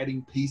start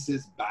adding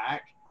pieces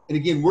back. And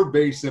again, we're a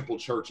very simple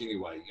church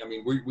anyway.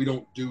 We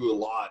don't do a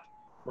lot.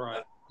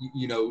 Right.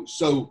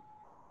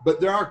 But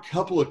there are a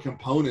couple of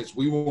components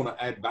we want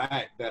to add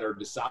back that are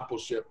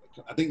discipleship.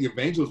 I think the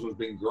evangelism has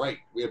been great.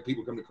 We have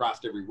people come to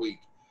Christ every week.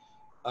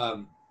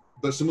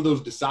 But some of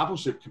those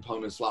discipleship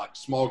components like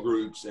small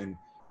groups and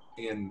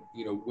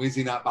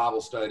Wednesday night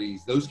Bible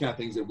studies, those kind of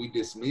things that we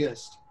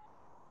dismissed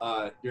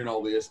during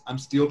all this, I'm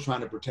still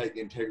trying to protect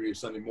the integrity of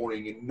Sunday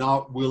morning and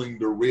not willing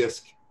to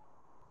risk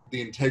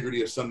the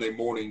integrity of Sunday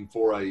morning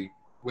for a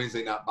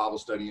Wednesday night Bible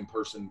study in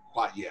person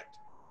quite yet.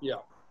 Yeah.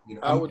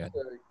 I would say,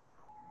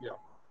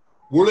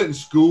 we're letting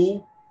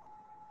school,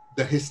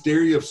 the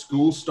hysteria of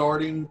school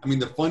starting.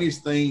 The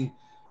funniest thing,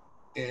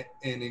 and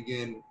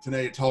again,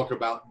 today to talk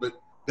about,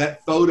 but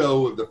that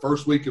photo of the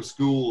first week of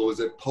school was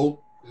at who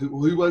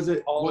was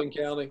it? Alden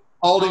County.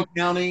 Alden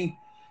County.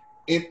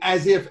 And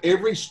as if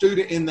every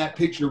student in that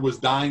picture was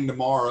dying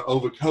tomorrow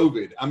over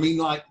COVID.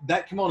 Like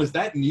that, come on, is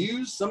that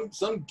news?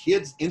 Some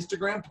kid's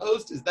Instagram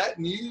post, is that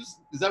news?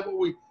 Is that what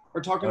we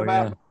are talking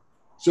about? Yeah.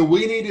 So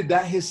we needed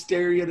that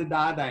hysteria to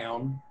die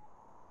down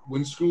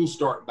when schools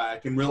start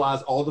back and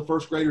realize all the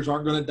first graders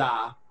aren't going to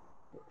die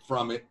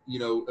from it,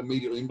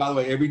 immediately. And by the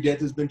way, every death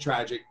has been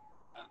tragic.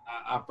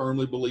 I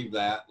firmly believe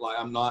that. Like,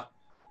 I'm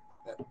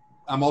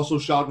also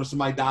shocked when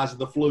somebody dies of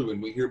the flu,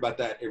 and we hear about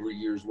that every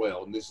year as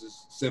well. And this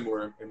is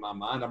similar in my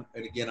mind.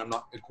 And again, I'm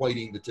not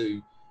equating the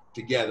two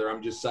together.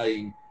 I'm just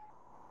saying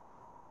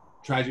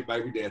tragic by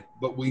every death.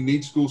 But we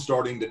need school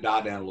starting to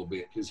die down a little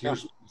bit, because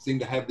we seem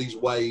to have these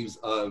waves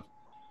of,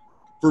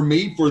 for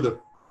me, for the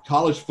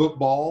college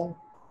football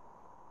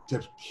to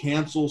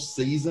cancel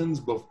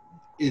seasons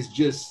is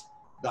just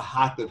the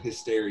height of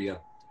hysteria.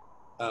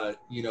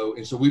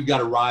 And so we've got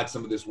to ride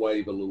some of this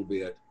wave a little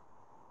bit.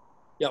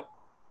 Yep.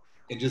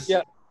 And just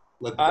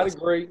I'd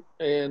agree.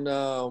 And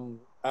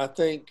I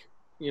think,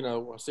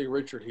 I see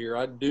Richard here.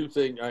 I do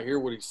think I hear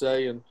what he's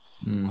saying.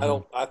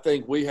 Mm-hmm. I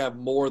think we have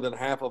more than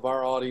half of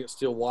our audience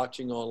still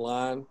watching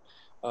online.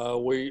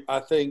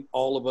 I think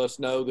all of us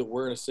know that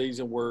we're in a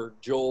season where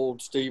Joel,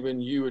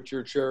 Stephen, you at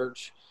your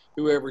church,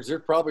 whoever,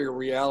 there's probably a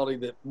reality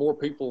that more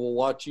people will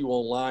watch you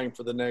online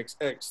for the next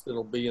X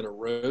that'll be in a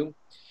room.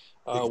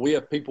 We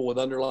have people with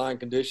underlying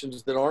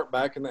conditions that aren't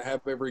back and that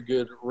have every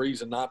good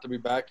reason not to be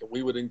back, and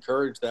we would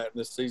encourage that in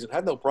this season.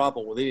 Had no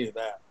problem with any of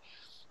that.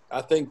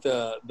 I think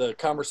the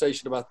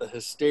conversation about the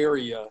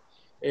hysteria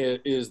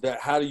is that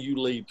how do you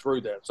lead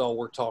through that? That's all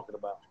we're talking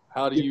about.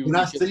 How do you? When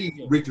I see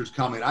Richard's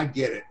comment, I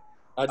get it.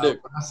 I do.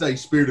 When I say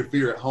spirit of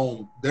fear at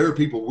home, there are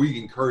people we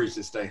encourage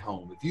to stay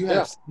home. If you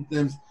have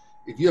symptoms,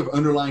 if you have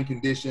underlying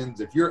conditions,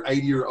 if you're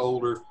 80 or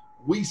older,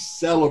 we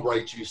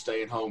celebrate you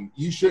staying home.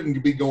 You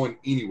shouldn't be going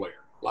anywhere.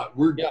 Like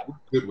we're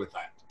good with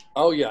that.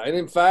 Oh yeah, and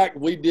in fact,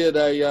 we did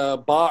a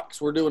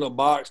box. We're doing a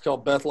box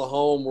called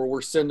Bethlehem where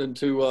we're sending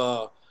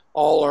to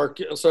all our.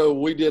 So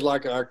we did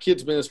like our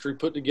kids ministry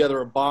put together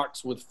a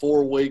box with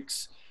 4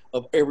 weeks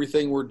of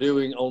everything we're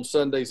doing on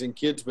Sundays in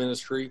kids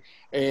ministry,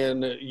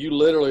 and you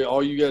literally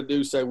all you got to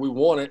do is say we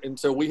want it. And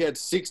so we had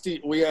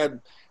a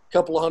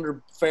couple of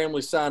hundred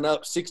families sign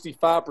up.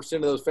 65%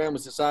 of those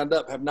families that signed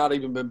up have not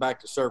even been back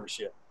to service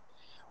yet.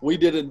 We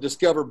did a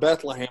Discover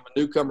Bethlehem, a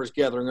newcomers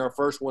gathering, our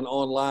first one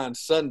online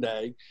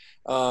Sunday,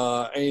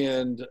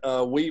 and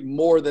we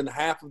more than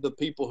half of the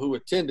people who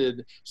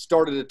attended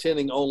started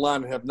attending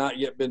online and have not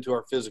yet been to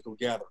our physical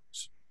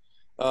gatherings.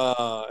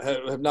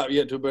 Have not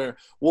yet to been.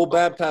 We'll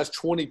baptize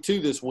 22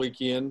 this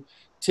weekend.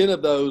 10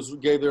 of those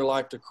gave their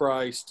life to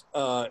Christ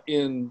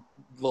in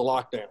the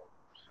lockdown,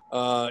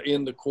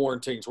 in the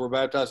quarantines. We're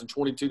baptizing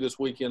 22 this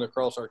weekend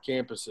across our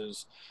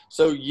campuses.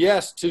 So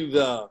yes to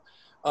the.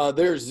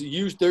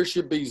 There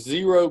should be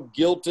zero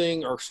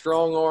guilting or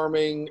strong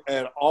arming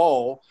at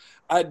all.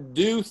 I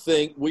do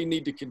think we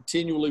need to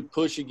continually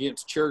push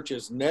against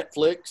churches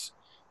Netflix,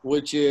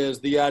 which is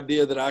the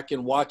idea that I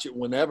can watch it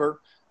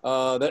whenever.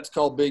 That's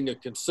called being a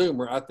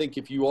consumer. I think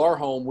if you are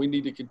home, we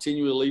need to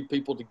continue to lead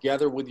people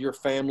together with your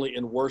family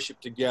and worship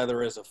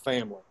together as a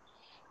family.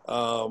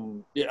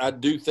 I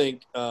do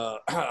think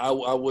I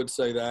would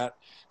say that.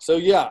 So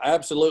yeah,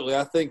 absolutely.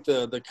 I think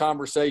the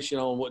conversation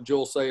on what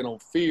Joel's saying on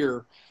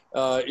fear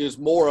is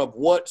more of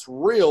what's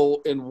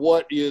real and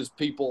what is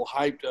people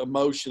hyped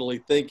emotionally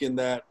thinking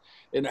that,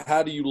 and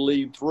how do you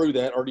lead through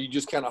that, or do you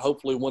just kind of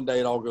hopefully one day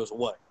it all goes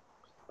away?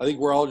 I think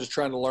we're all just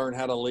trying to learn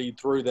how to lead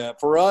through that.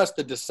 For us,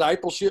 the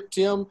discipleship,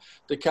 Tim,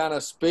 to kind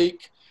of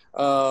speak,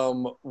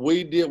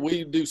 we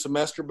do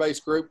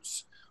semester-based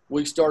groups.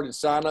 We started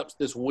sign-ups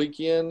this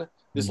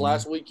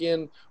last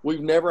weekend.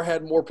 We've never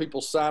had more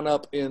people sign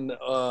up in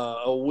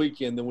a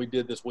weekend than we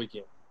did this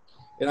weekend.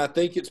 And I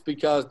think it's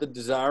because the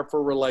desire for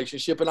a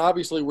relationship, and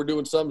obviously we're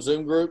doing some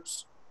Zoom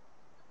groups.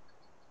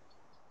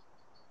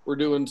 We're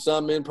doing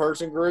some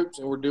in-person groups,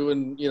 and we're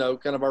doing,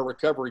 kind of our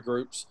recovery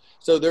groups.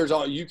 So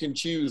you can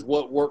choose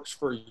what works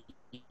for you.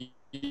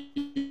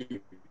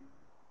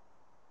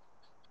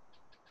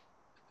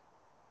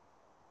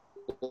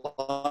 A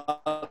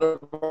lot of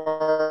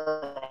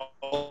our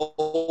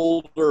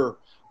older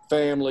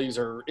families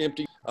are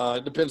empty.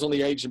 It depends on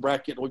the age and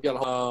bracket. We've got,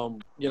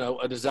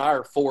 a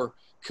desire for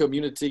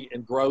community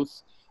and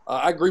growth.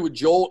 I agree with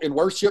Joel in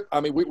worship. I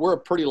mean, we're a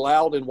pretty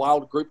loud and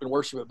wild group in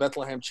worship at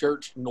Bethlehem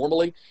Church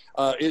normally.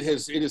 It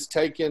has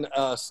taken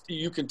us,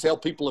 you can tell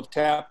people have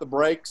tapped the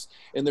brakes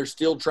and they're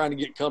still trying to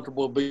get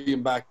comfortable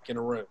being back in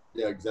a room.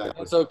 Yeah, exactly.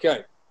 That's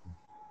okay.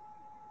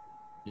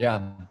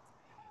 Yeah.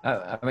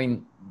 I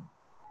mean,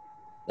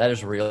 that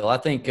is real. I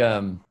think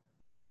I'm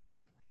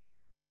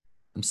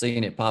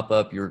seeing it pop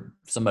up. I don't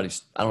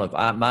know if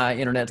my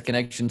internet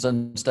connection's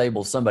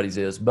unstable, somebody's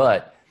is,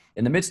 but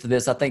in the midst of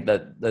this, I think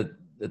that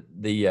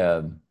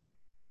the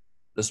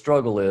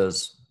struggle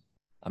is,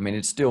 I mean,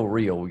 it's still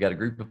real. We got a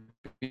group of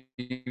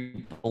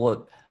people at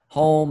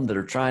home that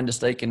are trying to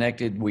stay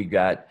connected. We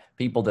got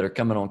people that are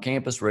coming on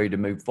campus ready to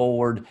move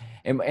forward.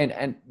 And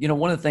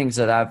one of the things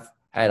that I've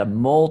had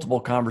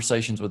multiple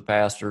conversations with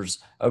pastors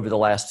over the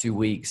last 2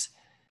 weeks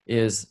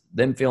is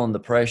them feeling the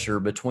pressure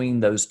between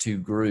those two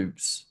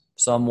groups.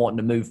 Some wanting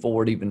to move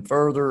forward even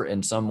further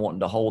and some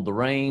wanting to hold the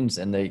reins,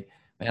 and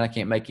I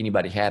can't make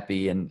anybody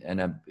happy and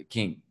I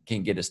can't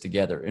get us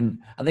together. And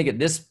I think at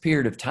this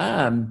period of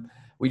time,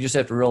 we just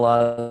have to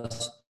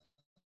realize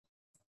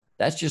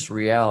that's just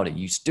reality.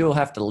 You still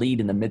have to lead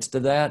in the midst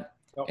of that,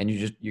 and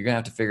you're going to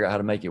have to figure out how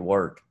to make it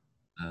work.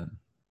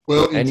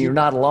 And you're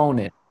not alone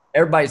in it.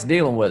 Everybody's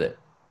dealing with it.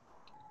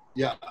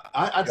 Yeah,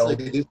 I'd say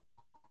this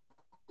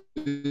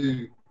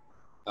too.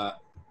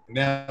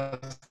 Now,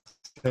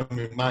 tell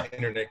me my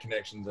internet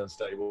connection's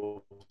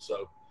unstable,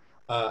 so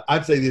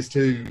I'd say this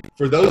too.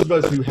 For those of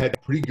us who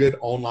had pretty good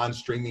online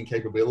streaming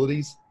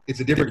capabilities, it's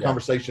a different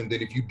conversation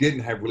than if you didn't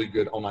have really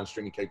good online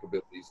streaming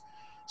capabilities.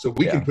 So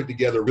we can put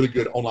together really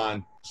good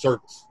online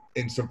service.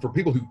 And so for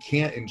people who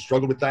can't and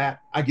struggle with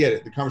that, I get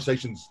it. The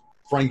conversation's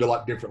framed a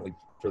lot differently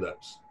for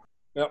those.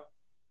 Yep.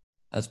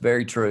 That's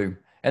very true.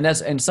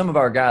 and some of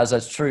our guys,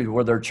 that's true.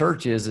 Where their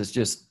church is, it's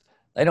just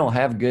they don't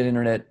have good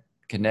internet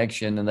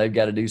connection, and they've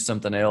got to do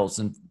something else.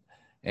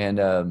 And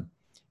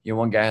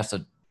one guy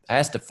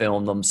has to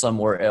film them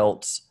somewhere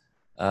else,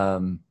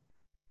 and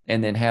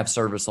then have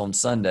service on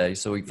Sunday.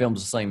 So he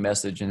films the same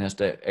message and has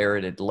to air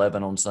it at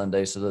 11 on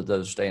Sunday so that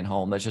those staying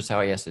home. That's just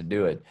how he has to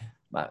do it.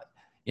 But,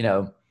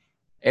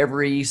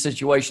 every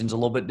situation's a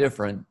little bit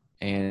different,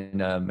 and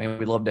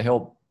we'd love to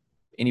help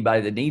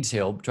anybody that needs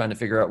help trying to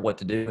figure out what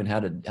to do and how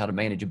to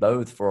manage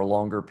both for a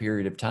longer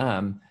period of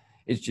time.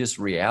 It's just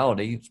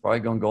reality. It's probably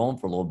going to go on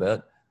for a little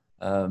bit.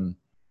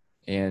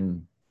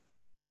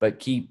 But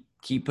keep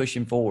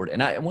pushing forward.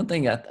 And one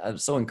thing I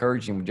was so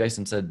encouraging when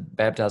Jason said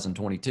baptize in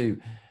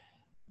 22,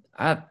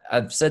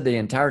 I've said the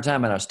entire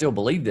time, and I still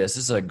believe this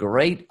is a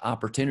great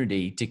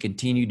opportunity to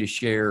continue to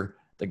share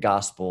the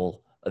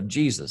gospel of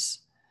Jesus.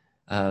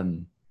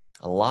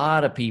 A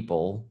lot of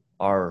people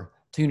are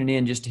tuning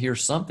in just to hear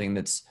something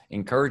that's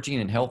encouraging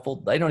and helpful.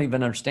 They don't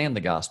even understand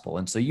the gospel.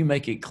 And so you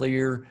make it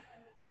clear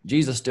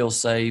Jesus still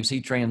saves,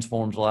 he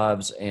transforms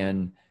lives,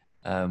 and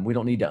we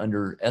don't need to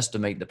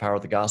underestimate the power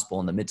of the gospel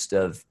in the midst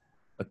of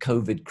a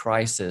COVID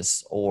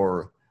crisis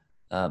or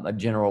a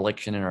general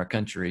election in our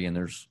country. And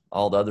there's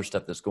all the other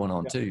stuff that's going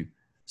on too.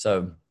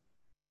 So,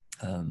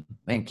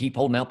 keep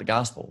holding out the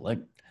gospel. Like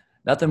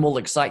nothing will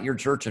excite your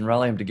church and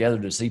rally them together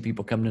to see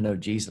people come to know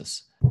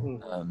Jesus.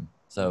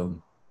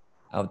 So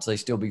I would say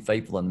still be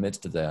faithful in the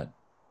midst of that.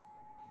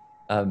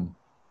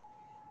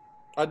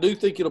 I do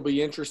think it'll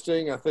be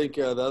interesting. I think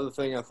the other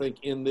thing I think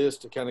in this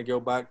to kind of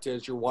go back to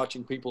as you're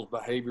watching people's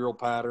behavioral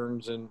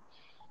patterns in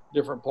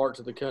different parts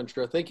of the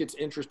country, I think it's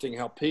interesting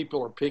how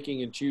people are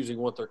picking and choosing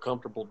what they're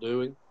comfortable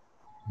doing.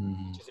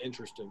 Which is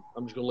interesting.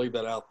 I'm just going to leave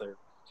that out there.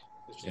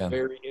 It's just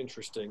very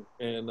interesting,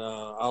 and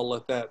I'll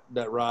let that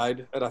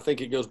ride. And I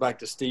think it goes back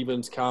to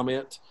Stephen's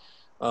comment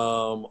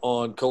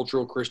on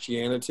cultural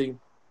Christianity.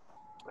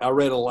 I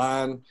read a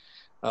line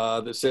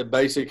that said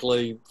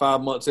basically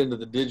 5 months into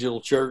the digital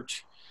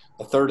church,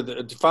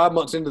 5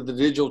 months into the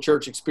digital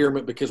church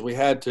experiment because we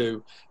had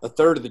to, a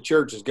third of the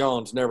church is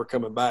gone. It's never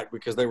coming back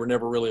because they were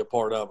never really a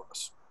part of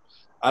us.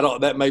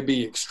 That may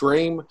be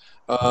extreme,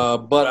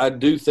 but I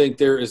do think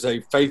there is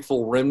a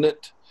faithful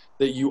remnant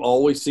that you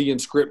always see in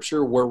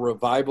Scripture where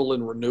revival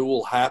and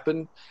renewal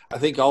happen. I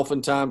think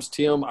oftentimes,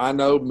 Tim, I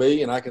know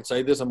me, and I can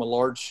say this, I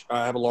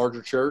have a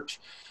larger church.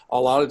 A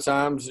lot of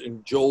times,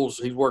 and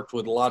he's worked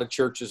with a lot of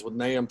churches with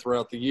NAM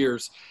throughout the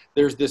years,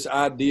 there's this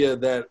idea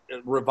that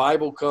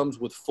revival comes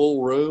with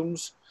full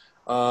rooms.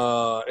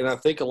 And I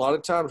think a lot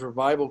of times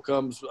revival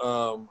comes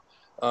from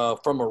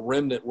a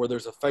remnant where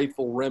there's a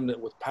faithful remnant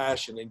with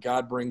passion, and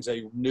God brings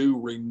a new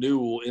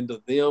renewal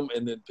into them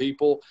and then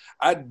people.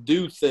 I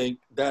do think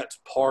that's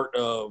part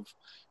of,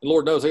 and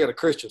Lord knows I got a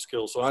Christian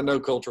school, so I know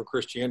cultural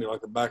Christianity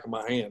like the back of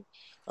my hand.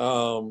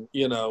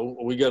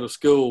 We go to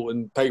school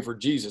and pay for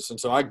Jesus, and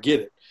so I get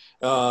it.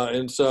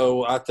 And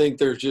so I think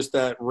there's just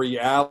that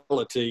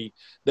reality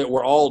that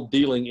we're all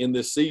dealing in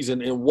this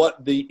season, and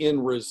what the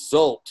end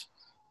result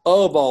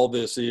of all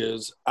this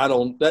is,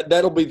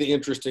 that'll be the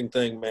interesting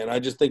thing, man. I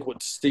just think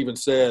what Stephen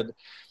said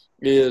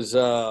is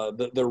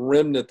the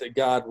remnant that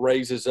God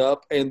raises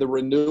up and the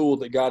renewal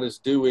that God is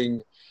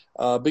doing.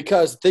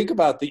 Because think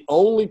about the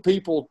only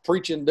people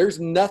preaching, there's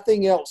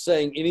nothing else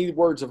saying any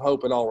words of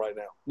hope at all right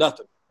now.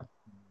 Nothing.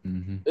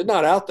 It's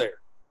not out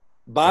there.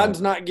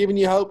 Biden's not giving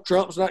you hope.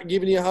 Trump's not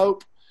giving you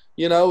hope.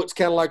 It's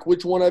kind of like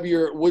which one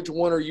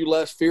are you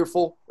less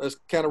fearful? That's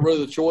kind of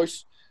really the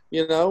choice.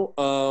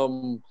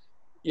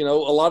 A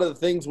lot of the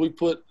things we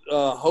put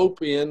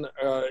hope in.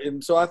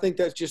 And so I think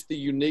that's just the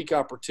unique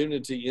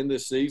opportunity in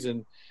this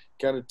season,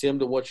 kind of, Tim,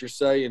 to what you're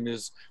saying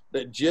is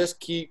that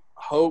just keep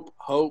hope,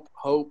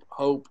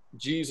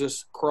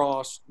 Jesus,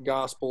 cross,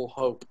 gospel,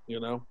 hope,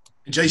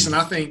 Jason,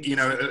 I think,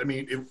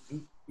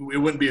 it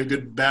wouldn't be a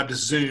good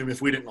Baptist Zoom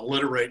if we didn't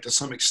alliterate to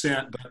some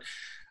extent, but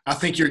I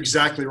think you're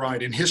exactly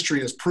right. And history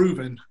has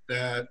proven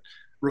that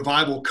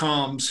revival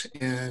comes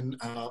in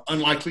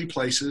unlikely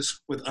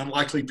places with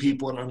unlikely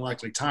people at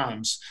unlikely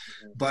times.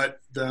 But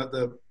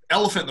the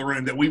elephant in the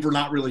room that we've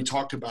not really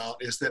talked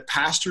about is that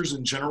pastors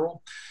in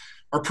general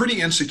are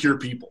pretty insecure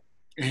people.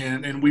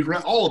 And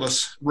all of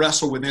us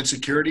wrestle with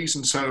insecurities.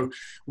 And so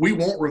we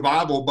want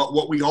revival, but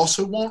what we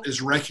also want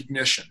is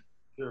recognition.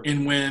 Sure.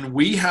 And when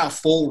we have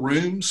full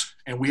rooms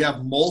and we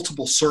have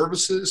multiple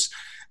services,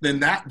 then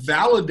that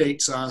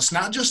validates us,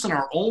 not just in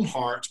our own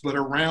hearts, but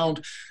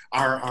around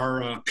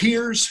our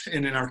peers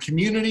and in our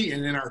community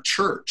and in our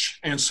church.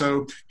 And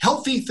so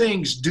healthy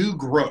things do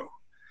grow,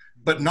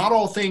 but not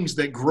all things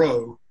that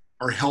grow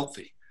are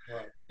healthy.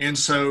 Right. And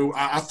so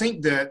I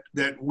think that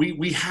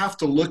we have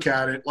to look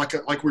at it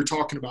like we're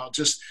talking about,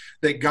 just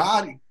that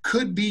God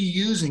could be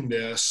using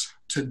this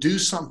to do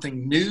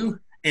something new.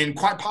 And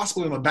quite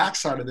possibly on the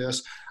backside of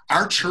this,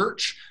 our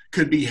church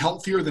could be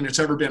healthier than it's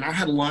ever been. I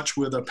had lunch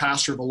with a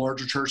pastor of a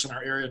larger church in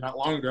our area not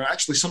long ago.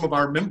 Actually, some of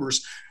our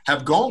members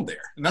have gone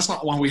there. And that's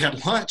not why we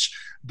had lunch,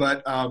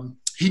 but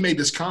he made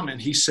this comment.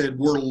 He said,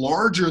 we're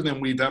larger than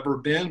we've ever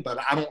been, but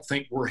I don't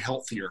think we're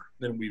healthier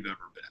than we've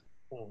ever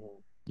been.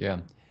 Yeah.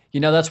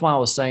 That's why I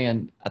was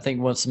saying, I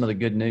think some of the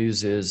good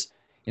news is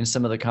in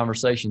some of the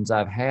conversations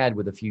I've had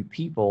with a few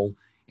people,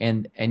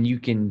 and you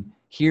can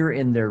hear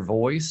in their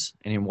voice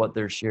and in what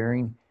they're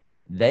sharing,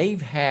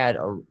 they've had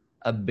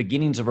a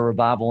beginnings of a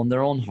revival in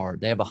their own heart.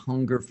 They have a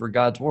hunger for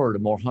God's word, a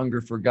more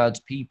hunger for God's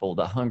people,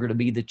 the hunger to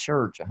be the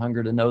church, a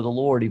hunger to know the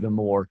Lord even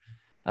more,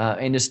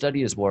 and to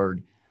study his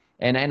word.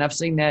 And I've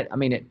seen that. I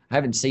mean, I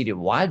haven't seen it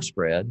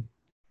widespread,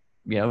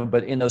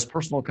 but in those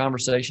personal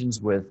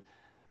conversations with,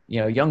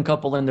 a young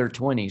couple in their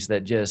 20s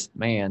that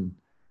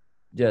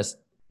just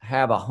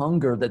have a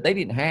hunger that they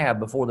didn't have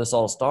before this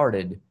all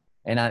started.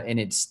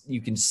 And you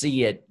can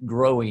see it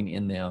growing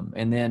in them.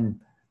 And then,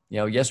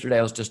 yesterday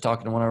I was just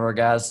talking to one of our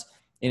guys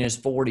in his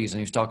 40s, and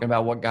he was talking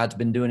about what God's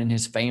been doing in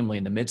his family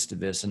in the midst of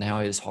this, and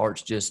how his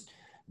heart's just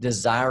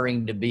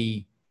desiring to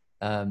be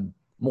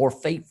more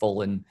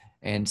faithful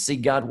and see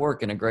God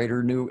work in a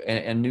greater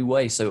new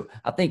way. So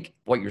I think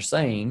what you're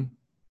saying,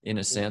 in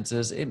a sense,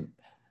 is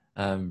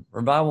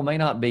revival may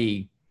not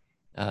be,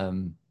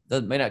 may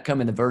not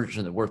come in the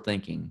version that we're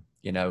thinking,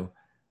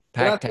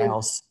 packed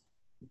house,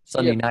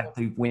 Sunday night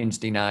through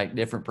Wednesday night,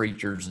 different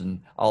preachers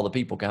and all the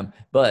people come.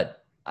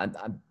 But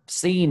I'm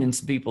seeing in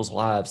some people's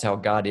lives how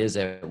God is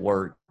at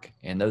work,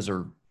 and those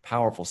are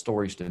powerful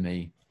stories to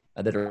me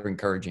that are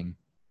encouraging.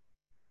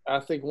 I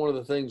think one of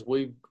the things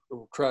we've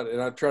tried,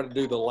 and I tried to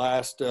do the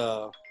last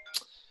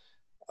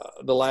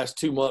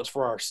 2 months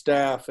for our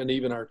staff and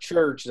even our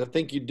church, is I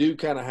think you do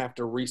kind of have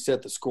to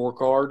reset the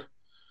scorecard.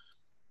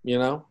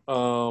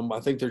 I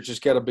think there's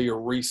just got to be a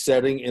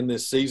resetting in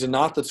this season.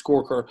 Not the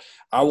scorecard.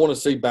 I want to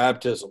see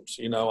baptisms.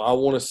 I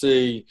want to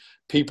see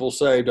people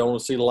saved. I want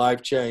to see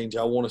life change.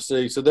 I want to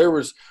see. So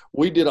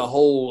we did a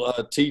whole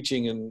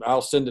teaching, and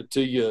I'll send it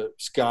to you,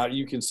 Scott.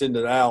 You can send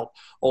it out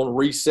on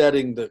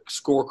resetting the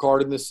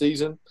scorecard in this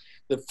season.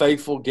 That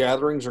faithful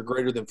gatherings are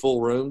greater than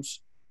full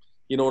rooms.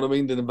 You know what I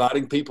mean? That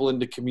inviting people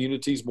into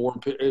communities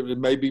it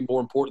may be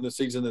more important this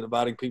season than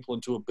inviting people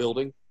into a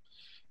building.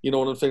 You know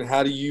what I'm saying?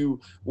 How do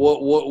you,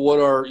 what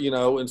are,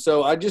 and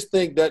so I just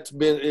think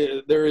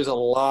there is a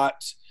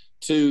lot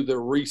to the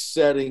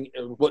resetting.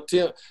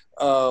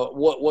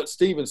 What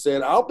Stephen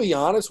said, I'll be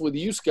honest with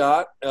you,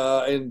 Scott,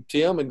 and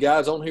Tim and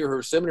guys on here who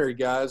are seminary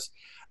guys,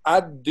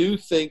 I do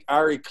think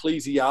our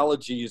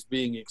ecclesiology is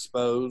being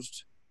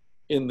exposed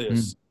in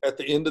this. At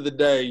the end of the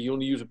day, you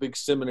want to use a big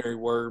seminary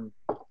word,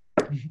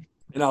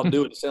 and I'll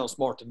do it to sound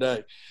smart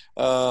today.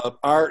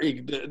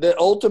 That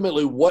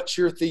ultimately, what's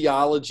your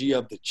theology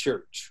of the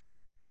church?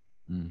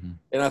 Mm-hmm.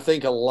 And I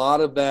think a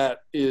lot of that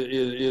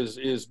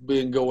is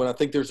being going. I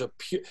think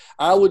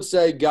I would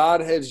say God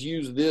has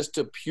used this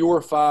to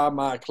purify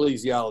my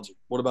ecclesiology.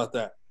 What about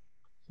that?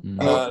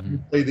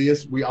 Say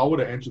this: we all would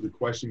have answered the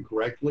question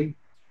correctly,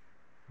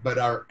 but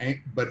our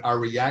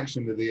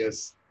reaction to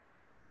this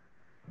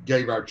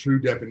gave our true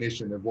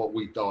definition of what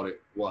we thought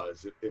it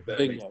was. If that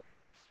makes sense.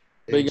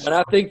 And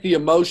I think the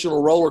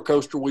emotional roller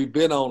coaster we've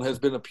been on has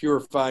been a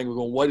purifying. We're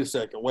going, wait a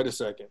second.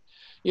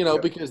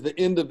 Because at the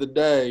end of the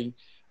day,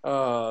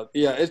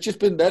 it's just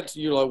been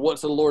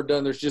what's the Lord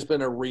done? There's just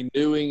been a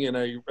renewing and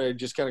a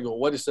just kind of going,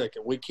 wait a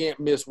second. We can't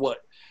miss what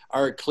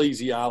our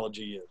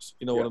ecclesiology is.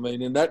 You know what I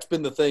mean? And that's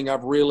been the thing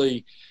I've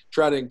really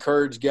tried to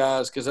encourage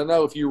guys, because I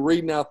know if you're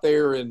reading out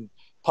there in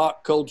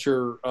pop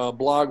culture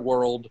blog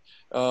world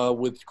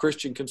with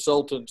Christian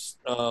consultants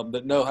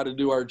that know how to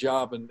do our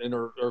job and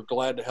are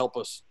glad to help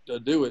us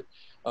do it.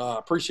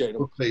 Appreciate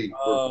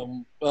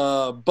them.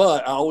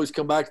 But I always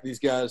come back to these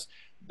guys.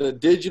 The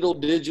digital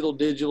is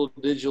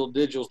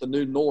the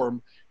new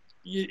norm.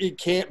 It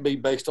can't be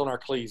based on our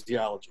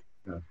ecclesiology.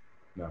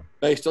 No.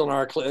 Based on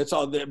our it's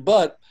all that.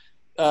 But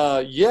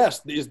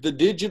yes, is the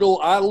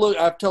digital.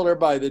 I've told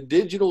everybody the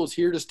digital is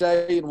here to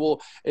stay,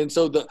 and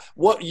so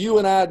what you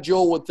and I,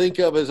 Joel, would think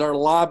of as our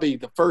lobby,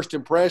 the first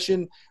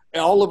impression,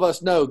 all of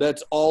us know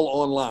that's all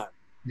online.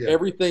 Yeah.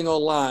 Everything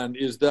online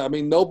is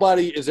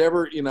nobody is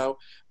ever,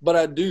 but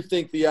I do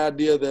think the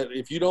idea that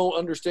if you don't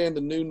understand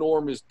the new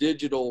norm is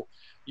digital,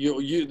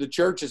 the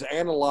church is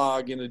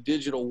analog in a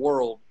digital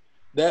world.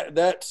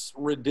 That's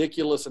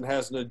ridiculous and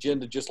has an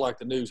agenda just like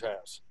the news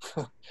has.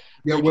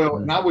 Yeah, well,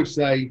 and I would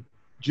say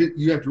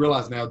you have to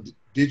realize now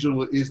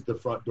digital is the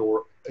front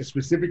door,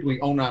 specifically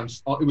online.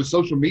 It was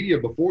social media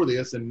before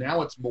this, and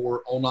now it's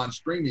more online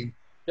streaming.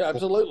 Yeah,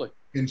 absolutely.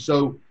 And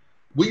so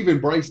we've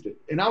embraced it.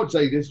 And I would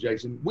say this,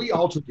 Jason, we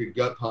all took a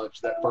gut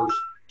punch that first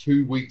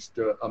 2 weeks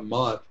to a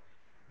month.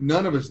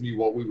 None of us knew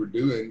what we were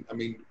doing. I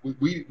mean,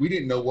 we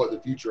didn't know what the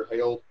future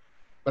held.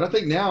 But I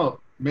think now,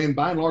 man,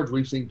 by and large,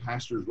 we've seen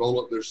pastors roll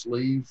up their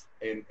sleeves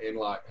and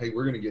like, hey,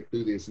 we're going to get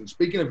through this. And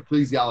speaking of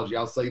ecclesiology,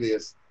 I'll say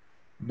this,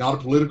 not a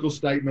political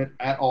statement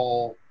at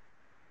all,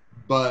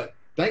 but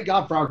thank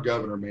God for our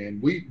governor, man.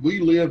 We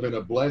live in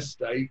a blessed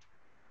state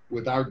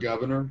with our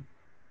governor,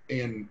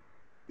 and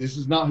this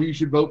is not who you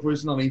should vote for.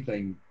 It's not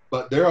anything.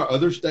 But there are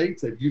other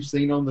states that you've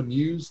seen on the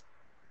news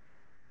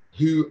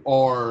who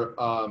are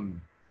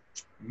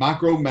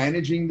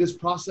micromanaging this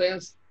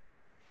process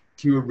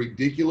to a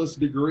ridiculous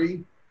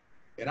degree.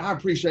 And I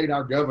appreciate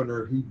our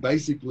governor who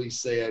basically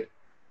said,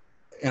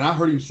 and I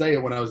heard him say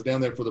it when I was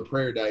down there for the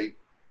prayer day.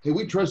 Hey,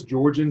 we trust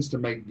Georgians to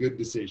make good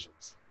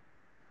decisions.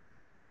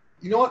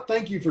 You know what?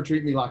 Thank you for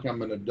treating me like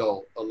I'm an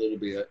adult a little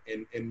bit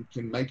and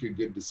can make a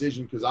good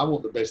decision, because I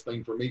want the best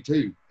thing for me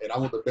too. And I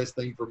want the best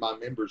thing for my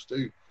members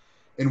too.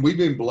 And we've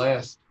been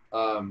blessed.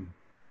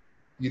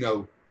 You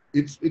know,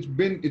 it's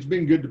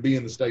been good to be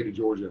in the state of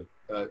Georgia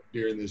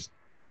during this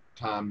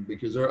time,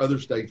 because there are other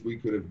states we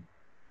could have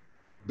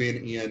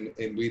been in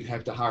and we'd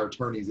have to hire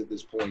attorneys at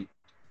this point.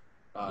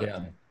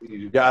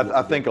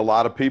 I think a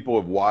lot of people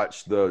have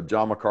watched the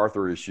John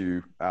MacArthur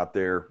issue out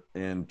there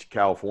in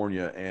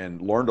California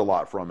and learned a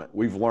lot from it.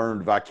 We've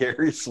learned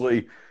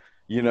vicariously,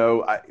 you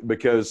know,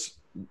 because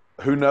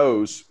who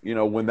knows, you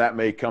know, when that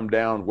may come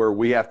down where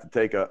we have to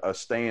take a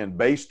stand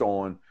based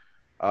on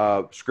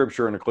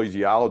scripture and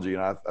ecclesiology.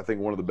 And I think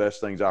one of the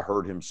best things I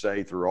heard him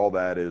say through all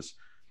that is,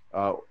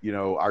 you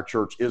know, our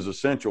church is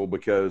essential,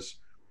 because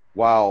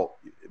while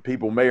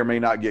people may or may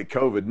not get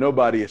COVID,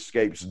 nobody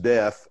escapes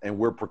death, and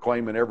we're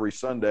proclaiming every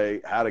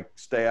Sunday how to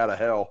stay out of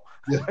hell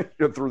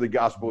through the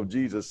gospel of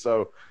Jesus.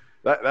 So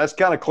that's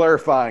kind of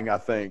clarifying, I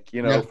think,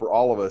 you know, for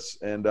all of us.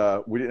 And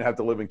we didn't have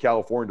to live in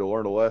California to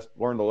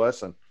learn the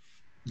lesson.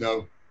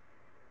 No.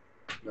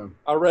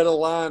 I read a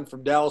line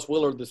from Dallas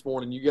Willard this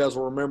morning. You guys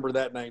will remember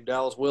that name,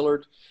 Dallas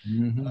Willard.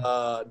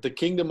 Mm-hmm. The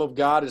kingdom of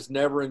God is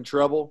never in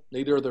trouble.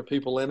 Neither are there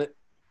people in it.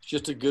 It's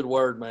just a good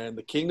word, man.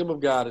 The kingdom of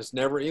God is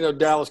never, you know,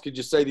 Dallas could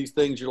just say these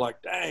things. You're like,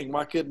 dang,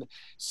 why couldn't?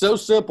 So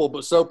simple,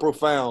 but so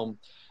profound.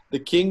 The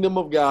kingdom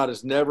of God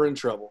is never in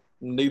trouble.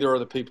 Neither are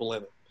the people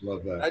in it.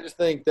 Love that. I just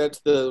think that's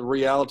the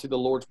reality the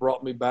Lord's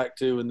brought me back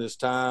to in this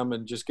time,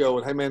 and just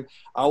going, hey, man,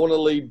 I want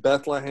to lead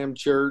Bethlehem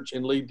Church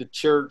and lead the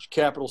church,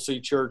 capital C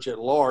church at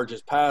large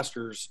as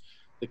pastors.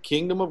 The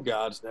kingdom of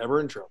God's never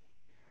in trouble.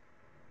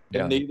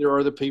 Yeah. And neither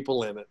are the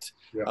people in it.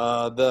 Yeah.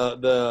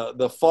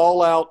 The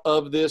fallout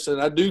of this, and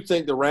I do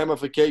think the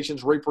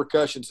ramifications,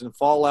 repercussions, and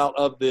fallout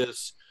of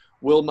this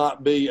will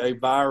not be a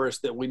virus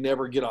that we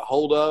never get a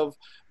hold of,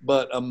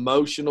 but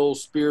emotional,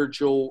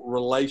 spiritual,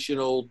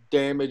 relational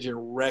damage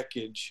and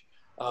wreckage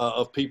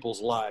of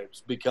people's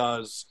lives,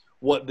 because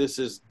what this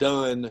has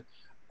done.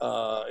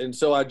 And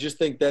so I just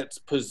think that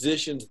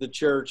positions the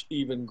church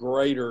even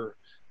greater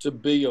to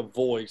be a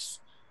voice.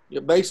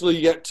 Basically,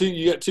 you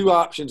got two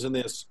options in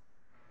this.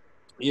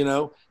 You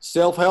know,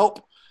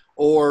 self-help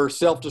or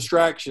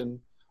self-distraction,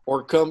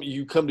 or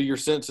you come to your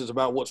senses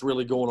about what's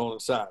really going on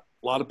inside.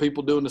 A lot of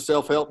people doing the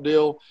self-help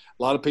deal,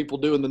 a lot of people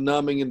doing the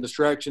numbing and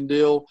distraction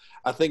deal.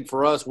 I think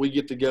for us, we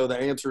get to go, the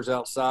answer's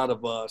outside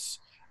of us,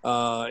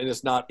 and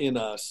it's not in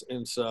us.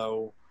 And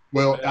so.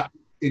 Well,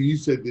 and you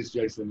said this,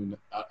 Jason,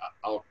 and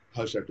I'll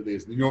hush after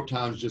this. The New York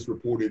Times just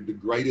reported the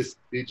greatest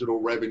digital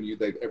revenue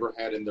they've ever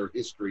had in their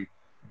history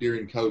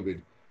during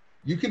COVID.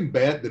 You can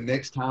bet the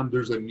next time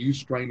there's a new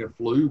strain of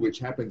flu, which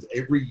happens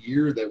every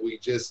year, that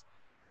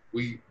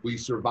we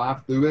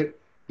survive through it.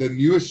 The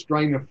newest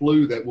strain of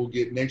flu that we'll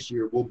get next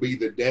year will be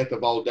the death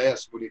of all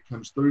deaths when it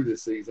comes through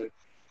this season,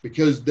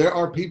 because there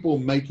are people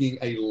making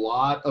a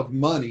lot of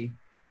money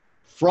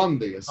from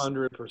this.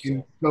 100%.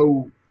 And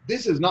so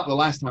this is not the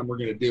last time we're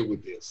going to deal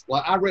with this.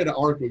 Like, I read an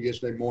article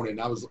yesterday morning.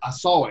 I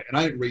saw it and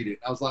I didn't read it.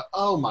 I was like,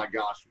 oh my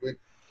gosh.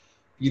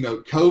 You know,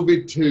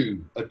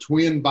 COVID-2, a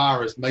twin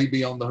virus may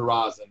be on the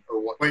horizon,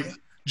 or what? Wait,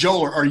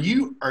 Joel, are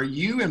you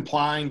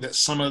implying that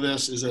some of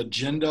this is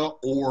agenda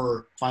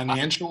or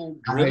financial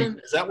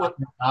driven? Is that what?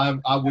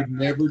 I would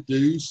never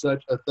do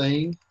such a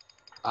thing.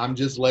 I'm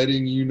just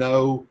letting you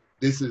know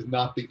this is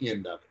not the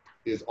end of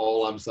it, is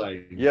all I'm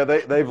saying. Yeah,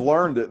 they've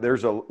learned that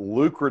there's a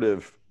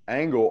lucrative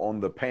angle on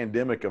the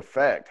pandemic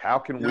effect. How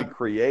can we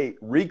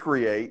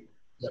recreate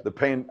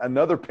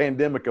another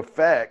pandemic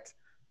effect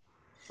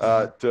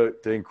to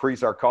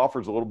increase our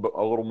coffers a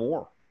little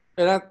more?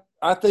 And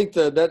I think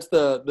that's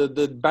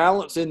the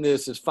balance in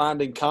this is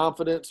finding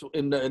confidence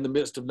in the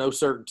midst of no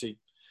certainty,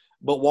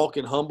 but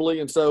walking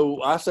humbly. And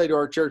so I say to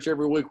our church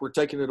every week, we're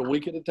taking it a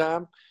week at a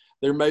time.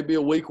 There may be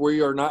a week where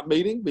you are not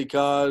meeting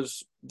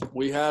because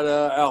we had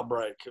an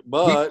outbreak,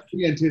 but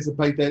we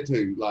anticipate that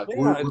too.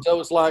 And so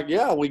it's like,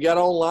 we got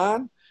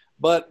online,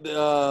 but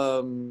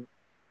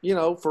you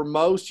know, for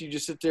most, you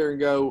just sit there and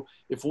go,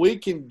 if we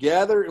can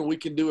gather and we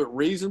can do it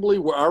reasonably,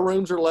 where our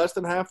rooms are less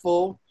than half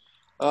full.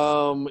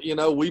 You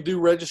know, we do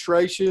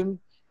registration.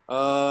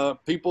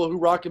 People who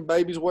rocking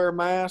babies wear a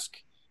mask.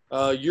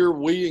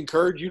 We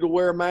encourage you to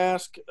wear a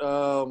mask.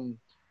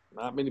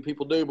 Not many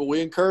people do, but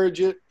we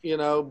encourage it, you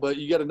know, but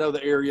you got to know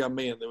the area I'm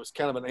in. There was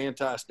kind of an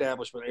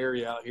anti-establishment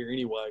area out here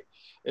anyway.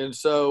 And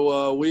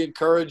so we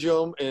encourage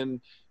them.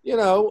 And, you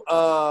know,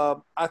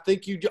 I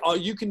think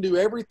you can do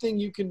everything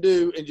you can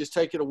do and just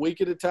take it a week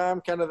at a time,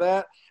 kind of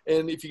that.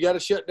 And if you got to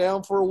shut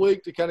down for a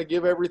week to kind of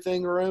give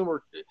everything room,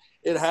 or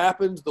it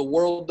happens, the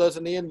world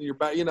doesn't end, and you're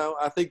back, you know,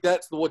 I think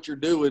that's what you're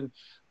doing.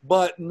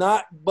 But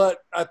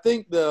I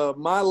think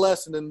my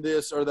lesson in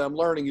this, or that I'm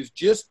learning, is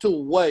just to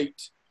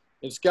wait.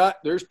 And Scott,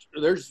 there's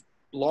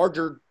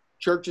larger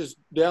churches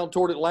down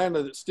toward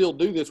Atlanta that still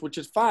do this, which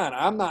is fine.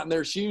 I'm not in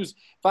their shoes.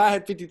 If I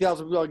had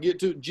 50,000 people I'd get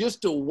to,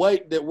 just to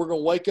wait that we're going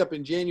to wake up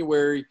in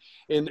January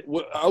and,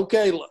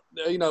 okay,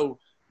 you know,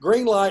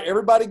 green light,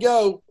 everybody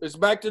go. It's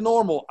back to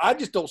normal. I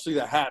just don't see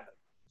that happening.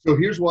 So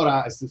here's what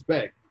I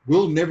suspect.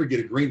 We'll never get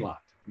a green light.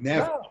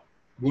 Never. No.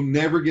 We'll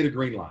never get a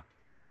green light.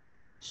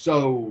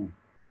 So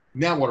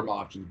now what are my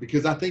options?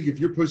 Because I think if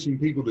you're pushing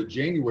people to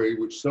January,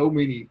 which so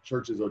many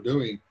churches are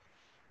doing,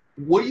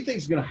 what do you think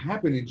is going to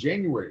happen in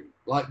January?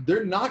 Like,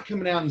 they're not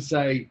coming out and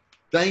say,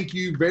 thank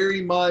you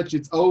very much.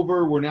 It's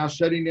over. We're now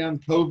shutting down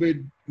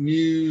COVID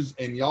news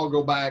and y'all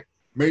go back.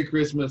 Merry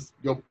Christmas.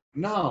 Go.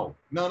 No.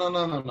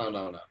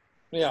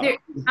 Yeah.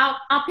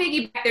 I'll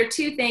piggyback. There are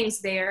two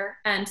things there.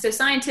 So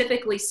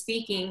scientifically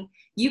speaking,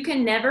 you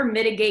can never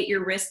mitigate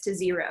your risk to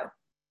zero.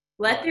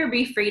 Let there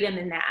be freedom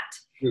in that.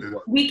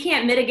 We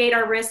can't mitigate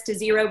our risk to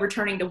zero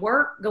returning to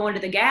work, going to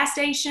the gas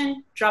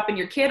station, dropping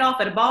your kid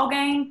off at a ball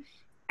game,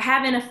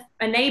 having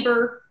a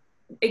neighbor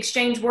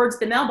exchange words at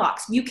the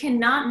mailbox. You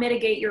cannot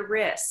mitigate your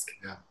risk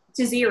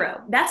to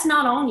zero. That's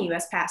not on you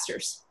as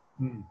pastors.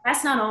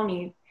 That's not on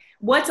you.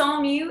 What's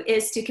on you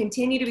is to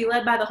continue to be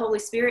led by the Holy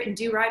Spirit and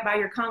do right by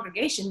your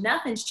congregation.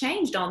 Nothing's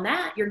changed on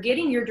that. You're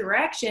getting your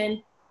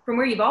direction from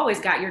where you've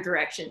always got your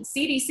direction.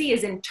 CDC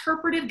is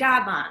interpretive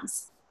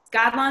guidelines.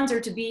 Guidelines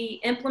are to be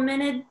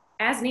implemented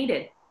as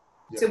needed.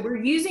 So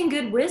we're using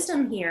good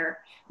wisdom here,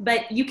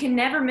 but you can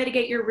never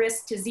mitigate your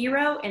risk to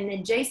zero. And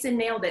then Jason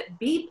nailed it.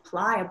 Be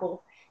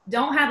pliable.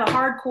 Don't have a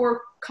hardcore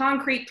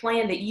concrete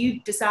plan that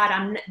you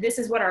decide this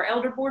is what our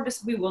elder board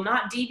does. We will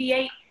not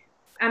deviate.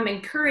 I'm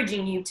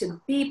encouraging you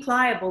to be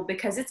pliable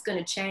because it's going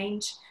to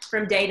change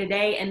from day to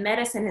day. And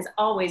medicine has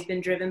always been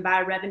driven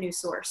by a revenue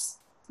source,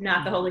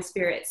 not the Holy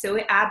Spirit. So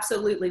it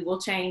absolutely will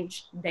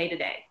change day to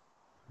day.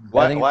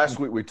 Last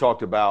week we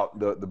talked about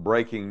the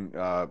breaking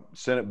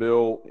Senate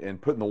bill and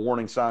putting the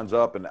warning signs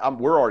up, and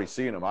we're already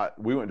seeing them.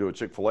 We went to a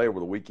Chick-fil-A over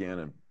the weekend,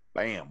 and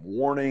bam,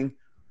 warning,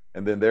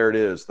 and then there it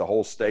is, the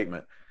whole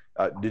statement.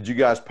 Did you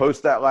guys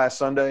post that last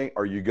Sunday?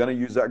 Are you going to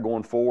use that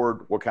going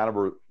forward? What kind of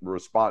a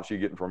response are you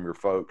getting from your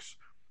folks?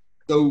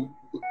 So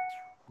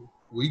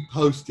we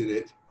posted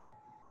it.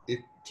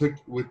 It took,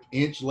 with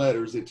inch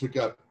letters, it took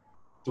up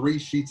 3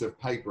 sheets of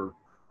paper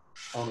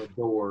on a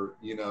door,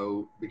 you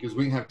know, because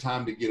we didn't have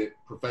time to get it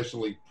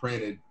professionally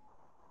printed.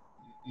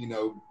 You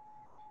know,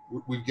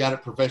 we've got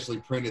it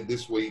professionally printed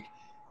this week,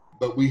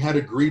 but we had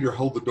a greeter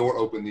hold the door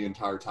open the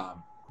entire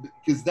time,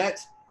 because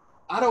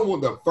I don't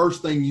want the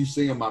first thing you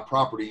see on my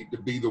property to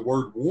be the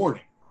word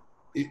warning.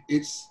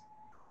 It's,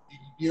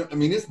 you know, I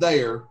mean, it's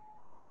there,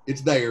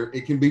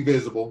 it can be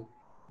visible,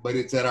 but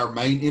it's at our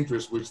main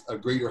entrance, which a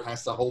greeter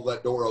has to hold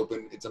that door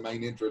open. It's a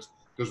main entrance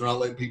because we're not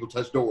letting people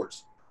touch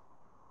doors,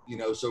 you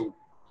know, so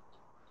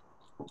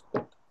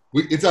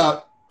it's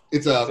up.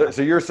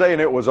 So you're saying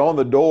it was on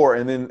the door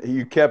and then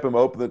you kept them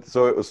open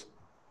so it was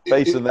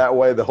facing that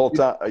way the whole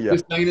time? Yeah.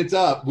 Just saying it's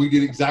up. We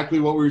did exactly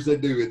what we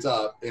said do. It's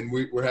up, and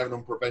we're having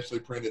them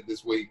professionally printed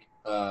this week,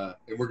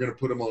 and we're going to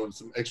put them on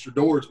some extra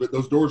doors. But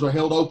those doors are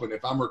held open.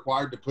 If I'm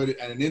required to put it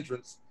at an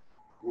entrance,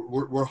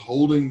 we're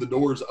holding the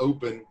doors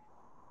open.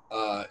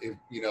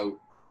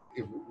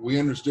 If we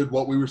understood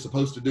what we were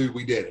supposed to do,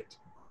 we did it.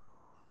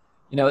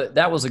 You know,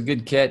 that was a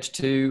good catch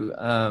too.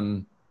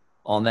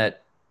 On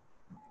that,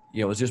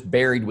 you know, it was just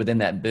buried within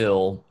that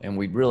bill, and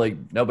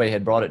nobody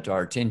had brought it to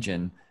our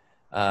attention.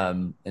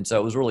 And so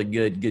it was really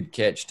good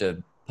catch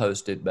to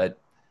post it. But,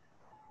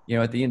 you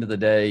know, at the end of the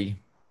day,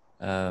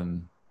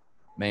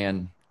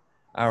 man,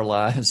 our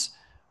lives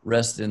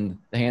rest in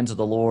the hands of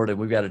the Lord, and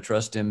we've got to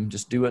trust him.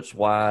 Just do what's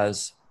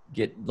wise.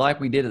 Get like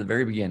we did at the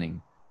very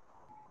beginning,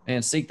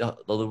 and seek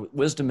the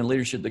wisdom and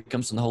leadership that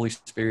comes from the Holy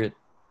Spirit.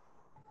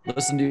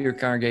 Listen to your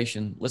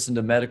congregation, listen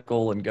to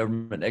medical and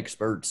government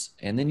experts,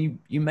 and then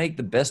you make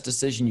the best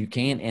decision you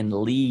can and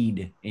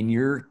lead in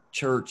your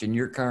church and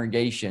your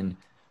congregation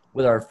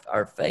with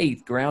our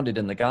faith grounded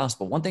in the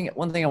gospel. One thing I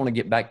want to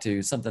get back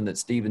to, something that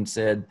Stephen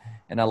said,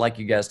 and I'd like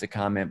you guys to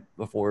comment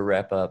before we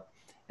wrap up,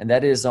 and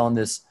that is on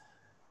this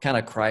kind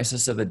of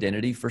crisis of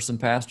identity for some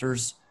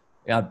pastors.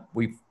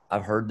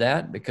 I've heard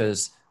that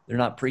because they're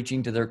not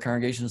preaching to their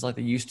congregations like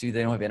they used to.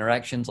 They don't have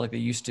interactions like they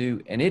used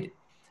to. And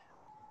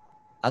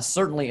I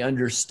certainly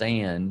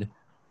understand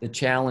the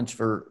challenge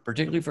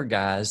particularly for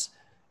guys,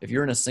 if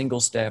you're in a single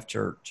staff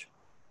church.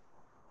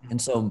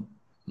 And so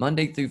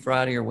Monday through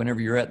Friday or whenever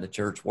you're at the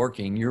church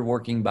you're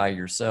working by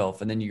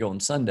yourself. And then you go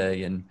on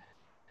Sunday and,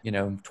 you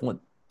know,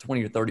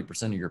 20 or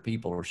 30% of your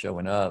people are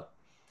showing up.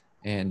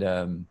 And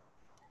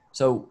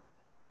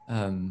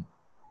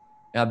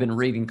I've been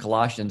reading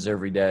Colossians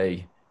every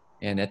day.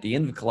 And at the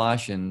end of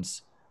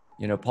Colossians,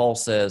 you know, Paul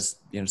says,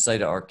 you know, say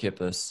to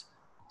Archippus,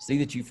 see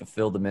that you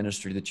fulfill the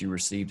ministry that you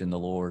received in the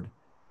Lord.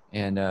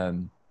 And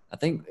I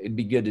think it'd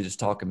be good to just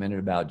talk a minute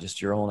about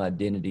just your own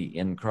identity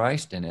in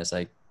Christ and as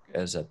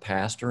a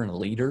pastor and a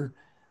leader,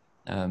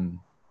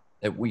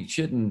 that we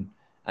shouldn't,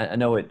 I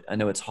know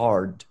it's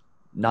hard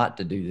not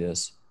to do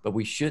this, but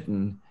we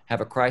shouldn't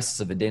have a crisis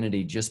of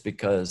identity just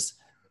because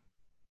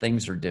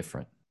things are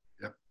different.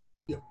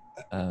 Yep.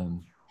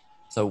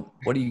 So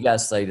what do you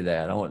guys say to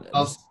that?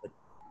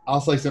 I'll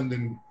say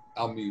something.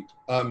 I'll mute.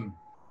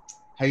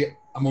 Hey,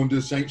 I'm going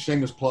to do a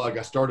shameless plug.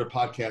 I started a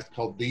podcast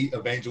called The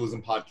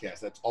Evangelism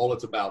Podcast. That's all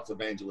it's about. It's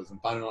evangelism.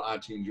 Find it on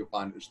iTunes. You'll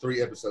find it. There's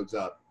 3 episodes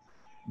up.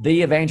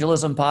 The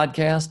Evangelism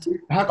Podcast?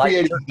 How like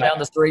creative church down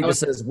the street that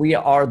says, we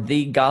are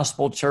the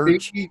gospel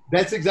church?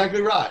 That's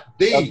exactly right.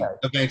 The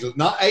evangelism,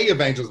 not a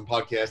evangelism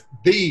podcast.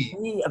 The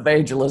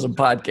Evangelism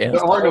Podcast.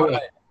 There are no,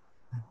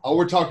 all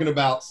we're talking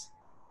about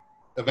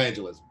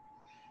evangelism.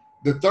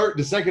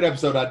 The second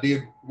episode I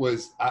did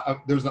was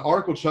there was an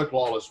article Chuck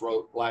Lawless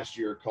wrote last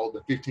year called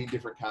 "The 15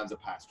 Different Kinds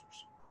of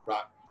Pastors."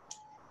 Right.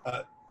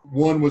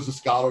 One was a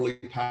scholarly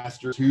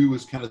pastor. 2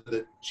 was kind of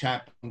the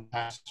chaplain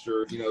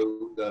pastor.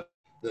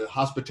 The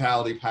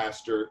hospitality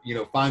pastor.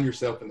 Find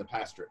yourself in the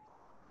pastorate.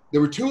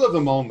 There were 2 of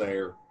them on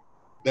there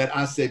that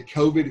I said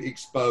COVID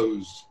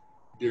exposed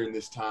during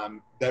this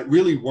time that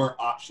really weren't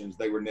options;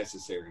 they were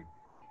necessary.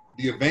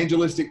 The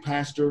evangelistic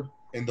pastor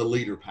and the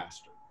leader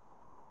pastor.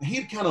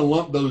 He'd kind of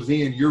lump those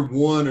in. You're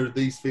one of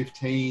these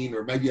 15,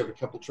 or maybe you have a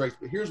couple traits.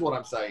 But here's what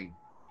I'm saying.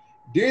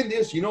 During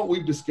this, you know what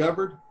we've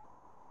discovered?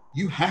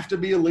 You have to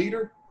be a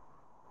leader,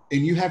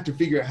 and you have to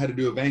figure out how to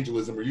do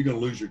evangelism, or you're going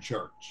to lose your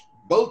church.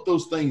 Both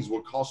those things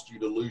will cost you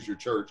to lose your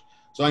church.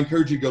 So I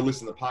encourage you to go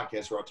listen to the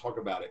podcast where I talk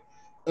about it.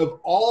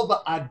 Of all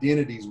the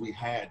identities we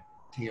had,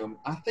 Tim,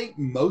 I think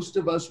most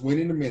of us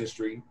went into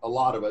ministry, a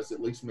lot of us, at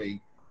least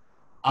me.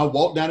 I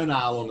walked down an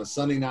aisle on a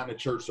Sunday night in a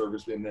church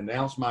service and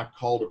announced my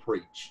call to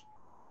preach.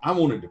 I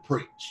wanted to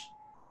preach,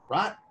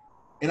 right?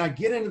 And I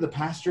get into the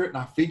pastorate and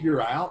I figure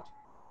out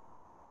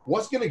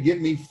what's going to get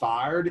me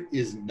fired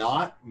is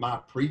not my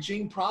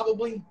preaching,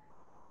 probably.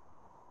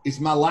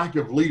 It's my lack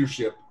of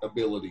leadership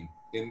ability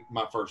in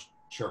my first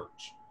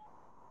church.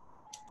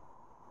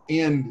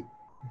 And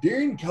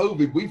during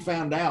COVID, we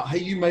found out, hey,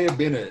 you may have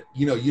been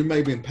you may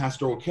have been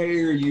pastoral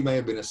care, you may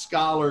have been a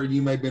scholar,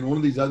 you may have been one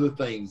of these other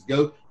things.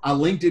 I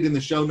linked it in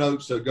the show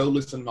notes, so go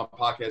listen to my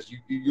podcast.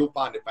 You'll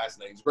find it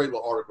fascinating. It's a great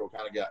little article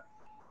kind of got.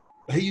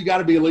 Hey, you got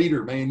to be a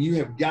leader, man. You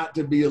have got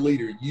to be a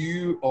leader.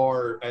 You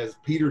are, as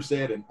Peter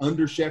said, an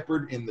under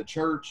shepherd in the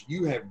church.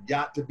 You have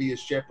got to be a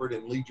shepherd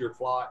and lead your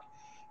flock.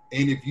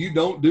 And if you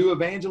don't do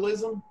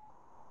evangelism,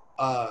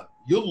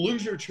 you'll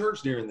lose your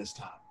church during this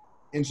time.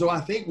 And so I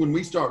think when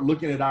we start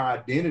looking at our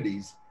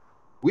identities,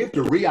 we have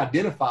to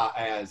re-identify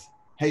as,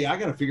 hey, I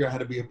got to figure out how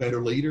to be a better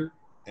leader,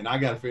 and I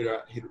got to figure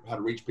out how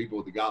to reach people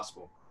with the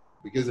gospel.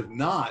 Because if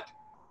not,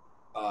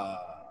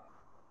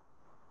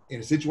 in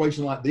a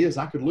situation like this,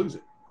 I could lose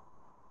it.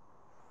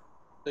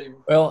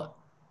 Well,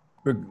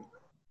 and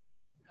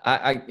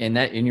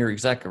you're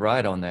exactly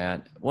right on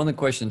that. One of the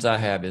questions I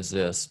have is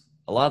this: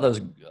 a lot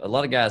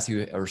of guys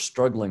who are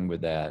struggling with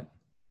that,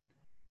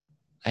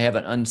 I have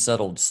an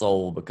unsettled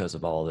soul because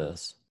of all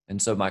this. And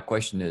so my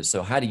question is: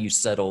 so how do you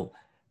settle?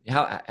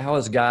 How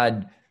has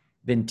God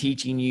been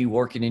teaching you,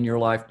 working in your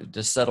life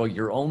to settle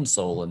your own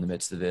soul in the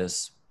midst of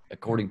this,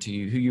 according to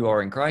you, who you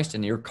are in Christ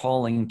and your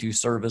calling to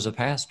serve as a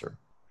pastor?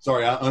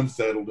 Sorry, I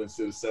unsettled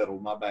instead of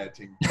settled. My bad,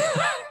 team.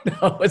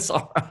 No, it's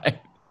all right.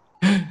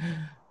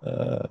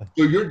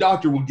 So your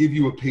doctor will give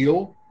you a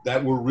pill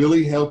that will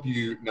really help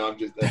you. No, I'm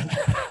just.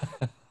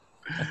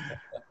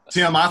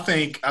 Tim, I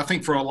think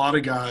for a lot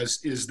of guys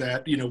is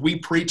that, we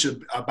preach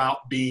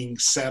about being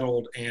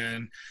settled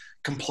and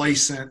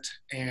complacent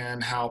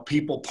and how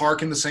people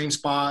park in the same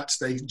spots.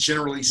 They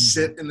generally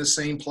sit in the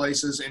same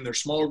places in their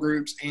small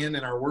groups and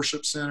in our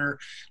worship center.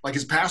 Like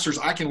as pastors,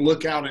 I can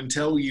look out and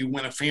tell you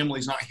when a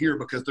family's not here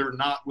because they're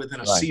not within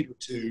a seat or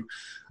two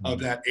of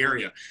that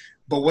area.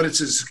 But what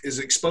is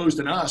exposed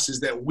in us is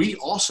that we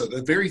also,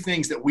 the very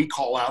things that we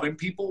call out in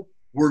people,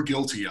 we're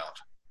guilty of.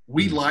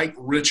 We like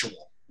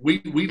ritual.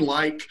 We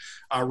like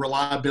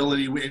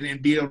reliability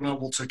and being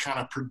able to kind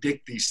of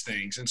predict these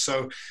things. And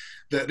so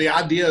the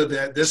idea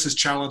that this has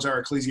challenged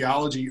our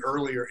ecclesiology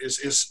earlier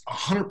is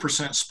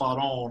 100% spot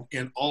on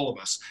in all of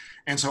us.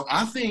 And so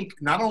I think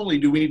not only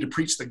do we need to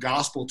preach the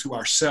gospel to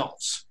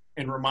ourselves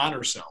and remind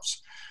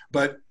ourselves,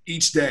 but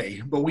each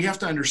day, but we have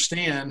to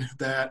understand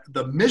that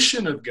the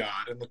mission of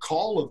God and the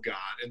call of God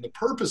and the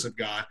purpose of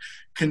God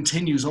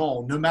continues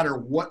on no matter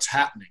what's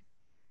happening.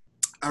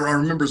 I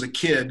remember as a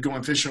kid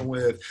going fishing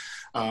with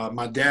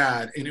my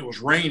dad, and it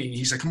was raining.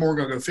 He said, come on, we're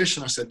going to go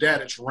fishing. I said, Dad,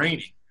 it's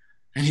raining.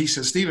 And he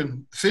said,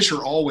 Stephen, fish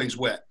are always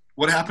wet.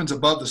 What happens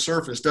above the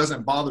surface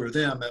doesn't bother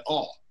them at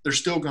all. They're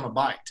still going to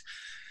bite.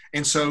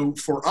 And so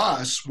for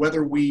us,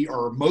 whether we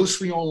are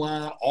mostly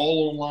online,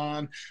 all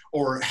online,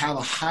 or have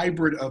a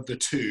hybrid of the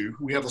two,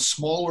 we have a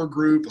smaller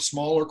group, a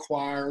smaller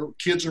choir,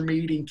 kids are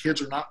meeting,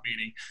 kids are not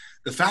meeting.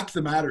 The fact of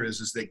the matter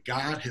is that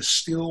God has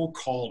still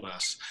called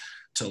us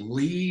to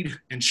lead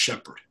and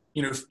shepherd.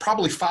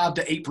 Probably 5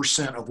 to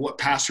 8% of what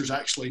pastors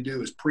actually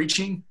do is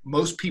preaching.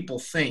 Most people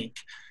think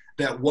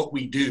that what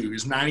we do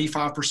is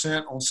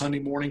 95% on Sunday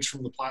mornings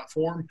from the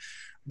platform.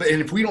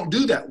 And if we don't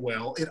do that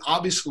well, it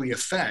obviously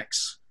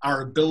affects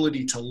our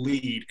ability to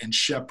lead and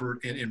shepherd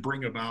and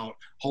bring about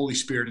Holy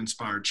Spirit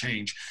inspired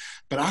change.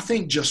 But I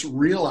think just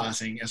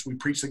realizing as we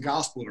preach the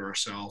gospel to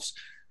ourselves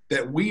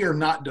that we are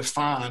not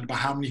defined by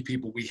how many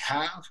people we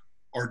have,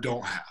 or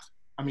don't have.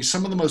 I mean,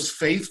 some of the most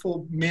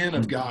faithful men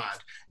of God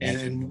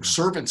and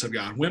servants of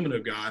God, women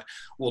of God,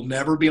 will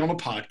never be on a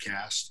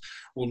podcast,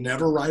 will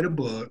never write a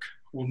book,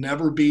 will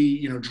never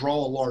be, draw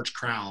a large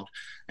crowd.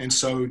 And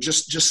so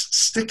just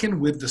sticking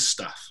with the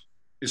stuff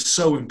is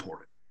so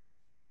important.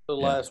 The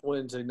last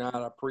Wednesday night,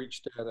 I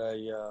preached at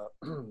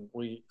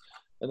an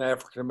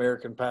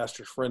African-American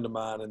pastor's friend of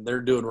mine, and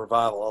they're doing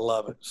revival. I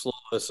love it.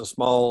 It's a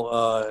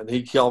small, and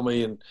he called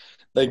me, and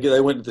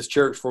they went to this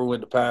church before we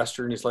went to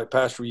pastor, and he's like,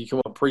 Pastor, will you come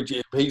up and preach?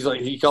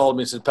 He called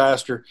me and said,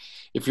 Pastor,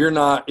 if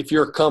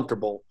you're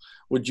comfortable,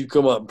 would you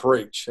come up and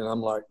preach? And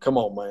I'm like, come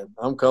on, man,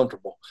 I'm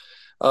comfortable.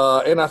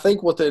 And I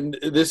think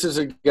this is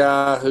a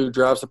guy who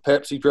drives a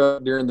Pepsi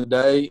truck during the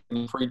day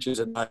and preaches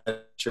at night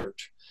at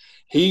church.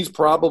 He's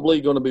probably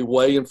going to be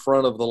way in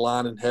front of the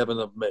line in heaven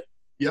of me.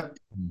 Yep.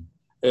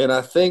 And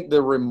I think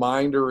the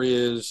reminder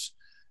is,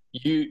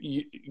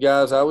 you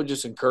guys, I would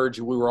just encourage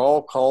you. We were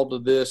all called to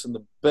this, and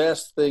the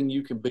best thing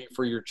you can be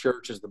for your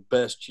church is the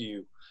best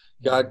you.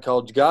 God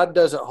called you. God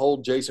doesn't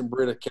hold Jason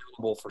Britt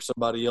accountable for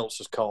somebody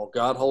else's call.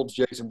 God holds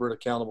Jason Britt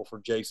accountable for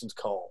Jason's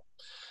call.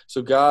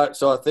 So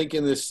I think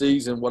in this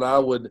season,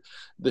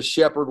 the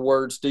shepherd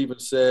word Stephen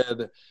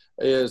said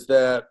is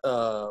that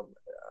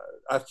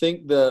I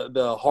think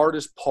the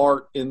hardest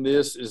part in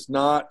this is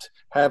not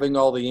having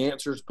all the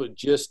answers, but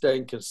just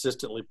staying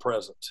consistently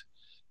present.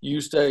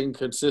 You staying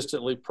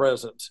consistently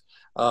present.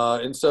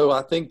 And so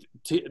I think,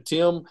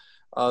 Tim,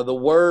 the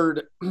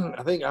word,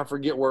 I think I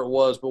forget where it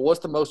was, but what's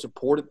the most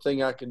important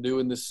thing I can do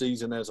in this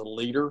season as a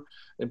leader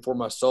and for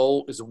my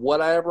soul is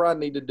whatever I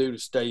need to do to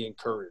stay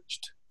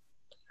encouraged.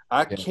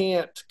 I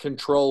can't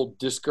control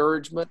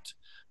discouragement,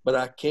 but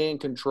I can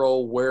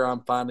control where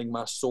I'm finding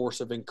my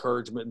source of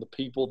encouragement and the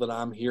people that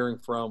I'm hearing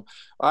from.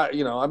 I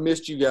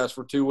missed you guys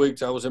for 2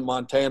 weeks. I was in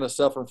Montana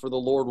suffering for the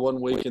Lord 1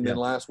 week, and then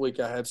last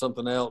week I had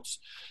something else.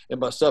 And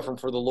by suffering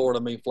for the Lord, I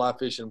mean fly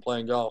fishing and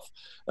playing golf.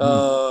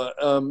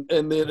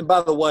 And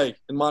by the way,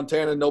 in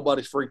Montana,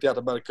 nobody's freaked out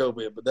about a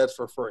COVID, but that's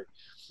for free.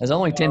 There's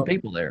only 10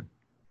 people there.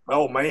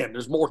 Oh, man,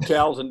 there's more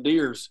cows and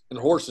deers and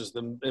horses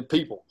than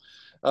people.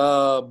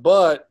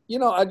 But,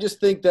 I just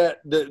think that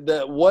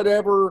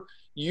whatever –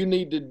 you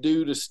need to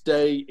do to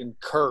stay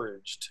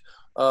encouraged.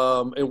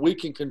 And we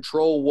can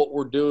control what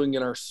we're doing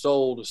in our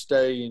soul to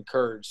stay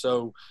encouraged.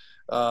 So,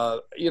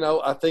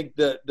 I think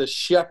that the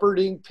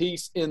shepherding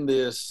piece in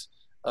this,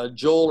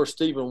 Joel or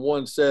Stephen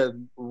once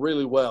said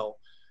really well.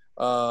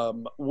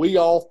 We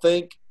all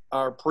think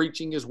our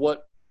preaching is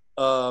what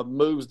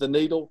moves the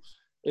needle.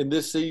 In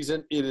this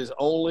season, it is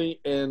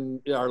only in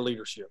our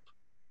leadership.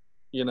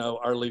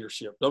 Our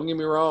leadership. Don't get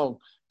me wrong.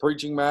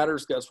 Preaching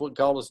matters. That's what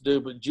God us to do.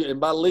 But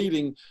by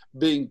leading,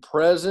 being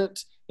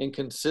present and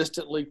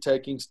consistently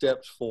taking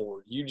steps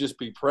forward. You just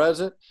be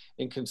present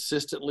and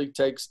consistently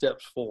take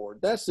steps forward.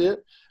 That's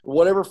it.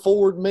 Whatever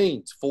forward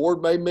means.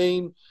 Forward may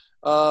mean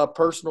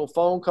personal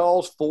phone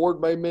calls. Forward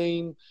may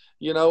mean,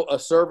 a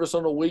service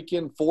on a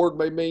weekend. Forward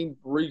may mean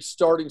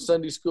restarting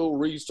Sunday school,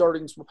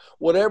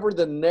 whatever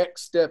the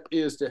next step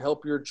is to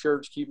help your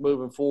church keep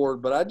moving forward.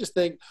 But I just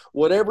think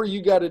whatever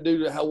you got to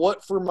do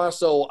for my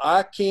soul,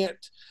 I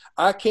can't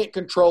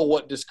control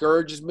what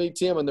discourages me,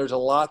 Tim, and there's a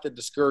lot that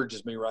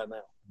discourages me right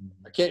now.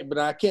 I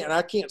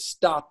can't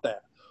stop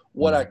that.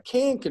 What I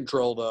can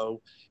control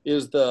though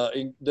is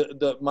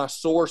my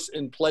source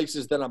in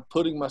places that I'm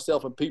putting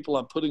myself and people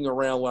I'm putting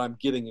around when I'm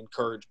getting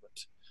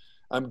encouragement.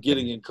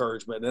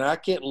 And I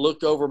can't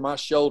look over my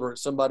shoulder at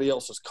somebody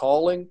else's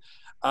calling.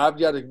 I've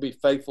got to be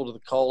faithful to the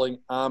calling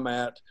I'm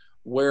at,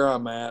 where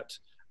I'm at.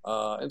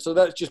 And so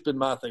that's just been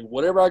my thing.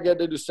 Whatever I got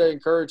to do to stay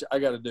encouraged, I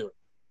got to do it.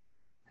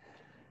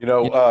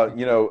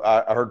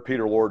 I heard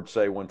Peter Lord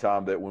say one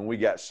time that when we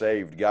got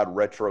saved, God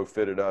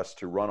retrofitted us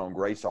to run on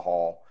Grace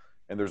Hall,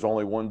 and there's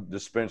only one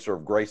dispenser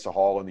of Grace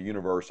Hall in the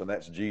universe, and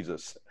that's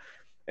Jesus.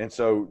 And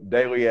so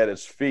daily at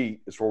his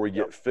feet is where we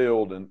get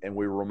filled, and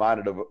we're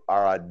reminded of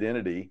our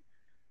identity,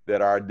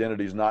 that our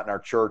identity is not in our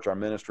church, our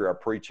ministry, our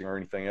preaching, or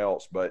anything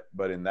else, but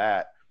in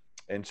that,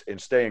 and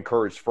stay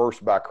encouraged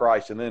first by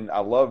Christ. And then I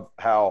love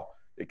how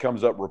it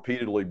comes up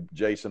repeatedly,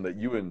 Jason, that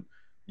you and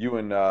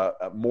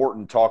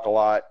Morton talk a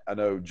lot. I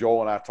know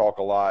Joel and I talk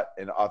a lot,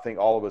 and I think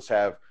all of us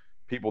have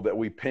people that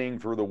we ping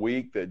through the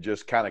week that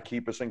just kind of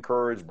keep us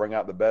encouraged, bring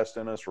out the best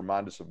in us,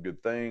 remind us of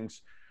good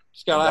things.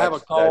 Scott, I have a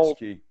call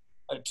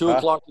at 2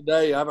 o'clock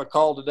today. I have a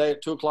call today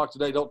at 2 o'clock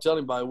today. Don't tell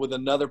anybody, with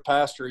another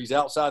pastor. He's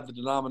outside the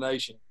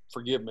denomination.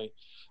 Forgive me.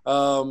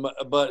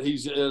 But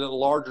he's in a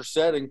larger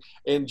setting.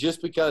 And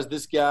just because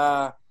this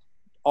guy,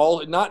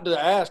 not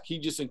to ask, he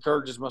just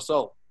encourages my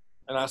soul.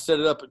 And I set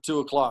it up at 2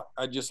 o'clock.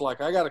 I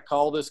got to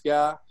call this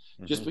guy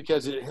just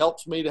because it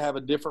helps me to have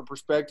a different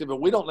perspective. And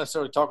we don't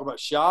necessarily talk about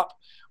shop.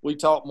 We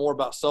talk more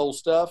about soul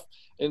stuff.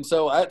 And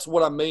so that's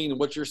what I mean. And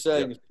what you're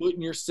saying is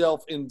putting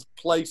yourself in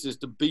places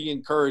to be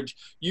encouraged.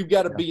 You've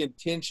got to be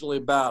intentionally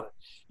about it.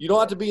 You don't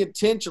have to be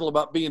intentional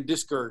about being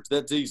discouraged.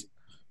 That's easy.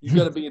 You've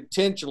got to be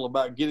intentional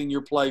about getting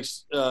your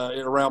place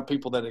around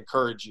people that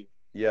encourage you.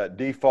 Yeah,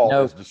 default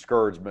is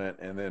discouragement,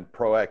 and then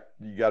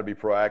you got to be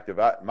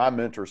proactive. My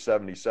mentor's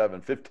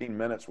 77, 15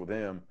 minutes with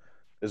him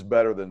is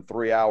better than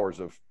 3 hours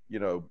of,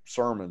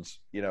 sermons,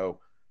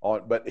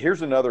 on. But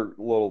here's another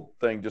little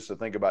thing just to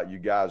think about, you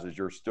guys, as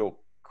you're still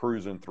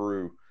cruising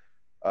through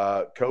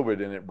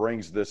COVID, and it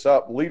brings this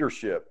up: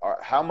 leadership.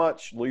 How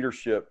much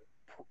leadership,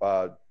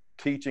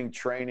 teaching,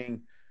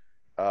 training,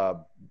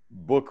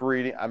 book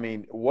reading? I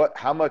mean,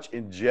 how much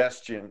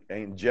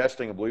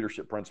ingesting of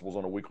leadership principles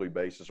on a weekly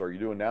basis are you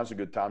doing? Now's a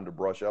good time to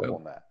brush up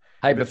on that.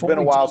 Hey, it's been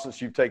a while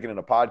since you've taken in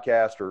a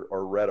podcast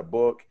or read a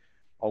book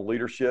on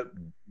leadership.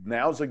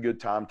 Now's a good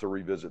time to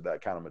revisit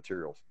that kind of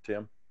material.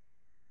 Tim?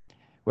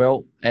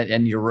 Well,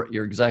 and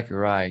you're exactly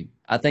right.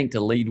 I think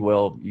to lead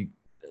well,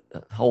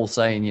 the whole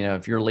saying,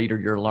 if you're a leader,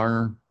 you're a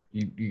learner.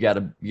 You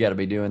gotta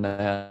be doing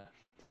that.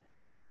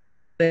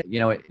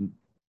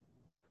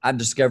 I've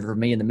discovered for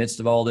me in the midst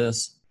of all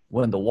this,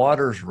 when the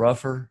water's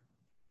rougher,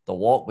 the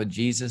walk with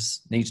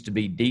Jesus needs to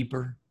be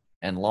deeper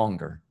and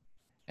longer.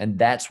 And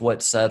that's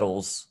what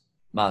settles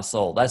my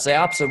soul. That's the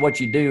opposite of what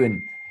you do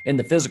in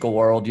the physical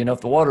world.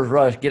 If the water's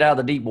rough, get out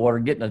of the deep water,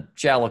 get in a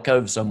shallow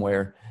cove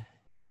somewhere.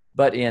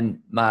 But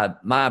in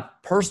my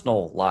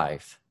personal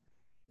life,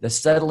 the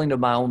settling of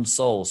my own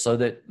soul, so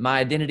that my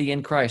identity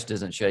in Christ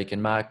isn't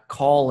shaken, my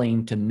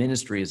calling to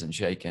ministry isn't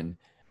shaken,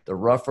 the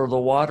rougher the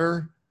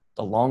water,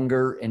 the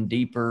longer and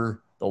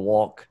deeper the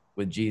walk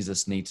with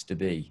Jesus needs to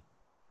be.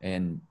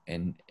 And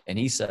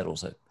he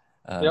settles it.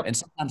 Yep. And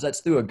sometimes that's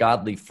through a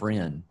godly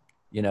friend,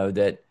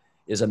 that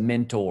is a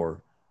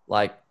mentor,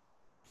 like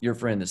your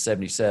friend that's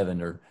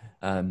 77, or,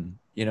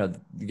 the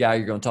guy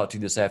you're going to talk to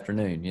this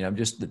afternoon,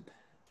 just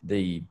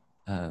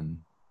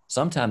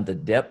sometimes the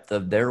depth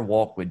of their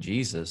walk with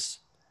Jesus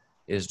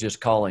is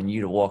just calling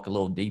you to walk a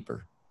little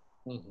deeper,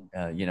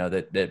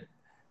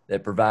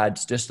 that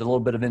provides just a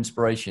little bit of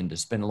inspiration to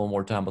spend a little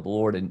more time with the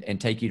Lord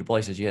and take you to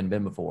places you hadn't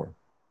been before.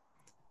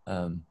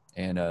 But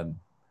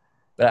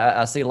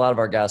I see a lot of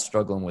our guys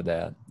struggling with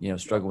that,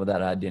 struggling with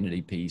that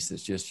identity piece.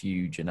 That's just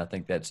huge. And I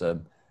think that's a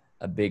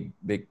big,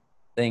 big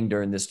thing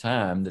during this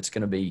time that's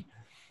going to be,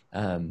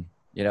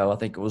 I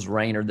think it was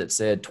Rayner that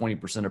said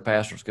 20% of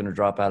pastors going to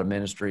drop out of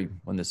ministry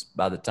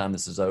by the time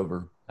this is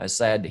over. It's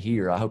sad to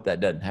hear. I hope that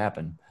doesn't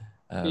happen.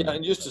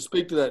 And just to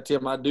speak to that,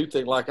 Tim, I do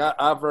think, like,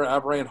 I've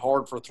ran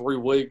hard for 3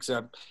 weeks.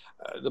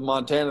 The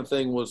Montana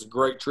thing was a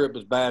great trip. It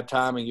was bad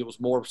timing. It was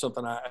more of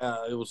something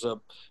it was a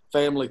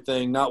family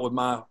thing, not with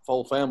my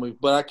whole family.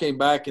 But I came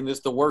back, and it's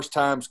the worst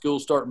time,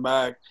 school's starting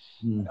back.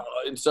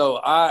 And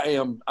so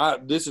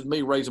this is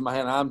me raising my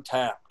hand. I'm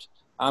tapped.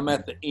 I'm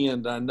at the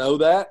end. I know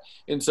that.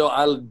 And so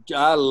I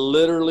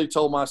literally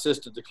told my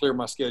assistant to clear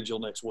my schedule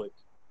next week.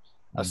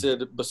 I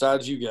said,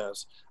 besides you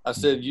guys, I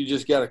said, you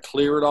just got to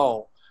clear it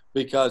all,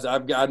 because I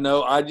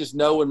just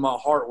know in my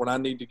heart when I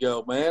need to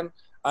go, man.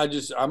 I'm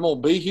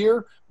going to be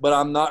here, but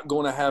I'm not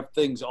going to have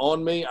things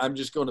on me. I'm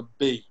just going to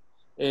be.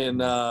 And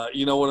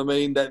you know what I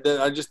mean? That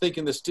I just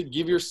thinking this, to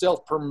give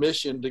yourself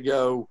permission to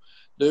go,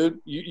 dude,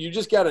 you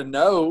just got to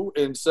know.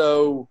 And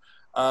so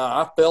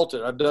I felt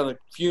it. I've done a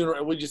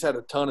funeral. We just had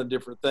a ton of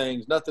different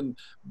things. Nothing,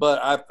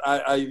 but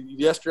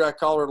yesterday I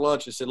called her at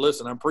lunch and said,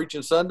 listen, I'm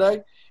preaching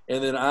Sunday,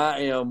 and then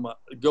I am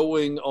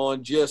going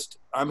on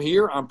I'm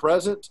here, I'm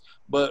present,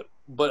 but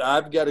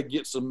I've got to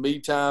get some me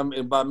time.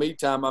 And by me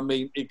time, I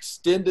mean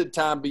extended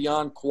time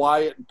beyond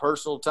quiet and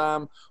personal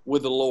time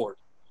with the Lord.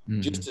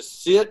 Mm-hmm. Just to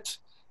sit,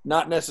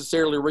 not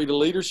necessarily read a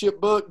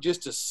leadership book,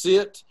 just to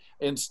sit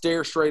and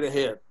stare straight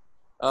ahead.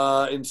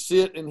 And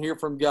sit and hear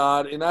from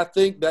God. And I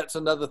think that's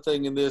another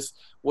thing in this,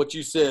 what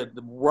you said,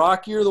 the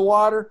rockier the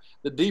water,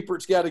 the deeper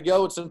it's got to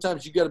go. And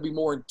sometimes you got to be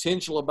more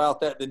intentional about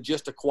that than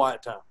just a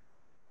quiet time.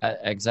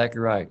 Exactly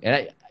right.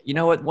 And you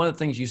know what? One of the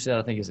things you said,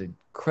 I think, is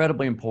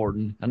incredibly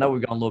important. I know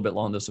we've gone a little bit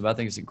long on this, but I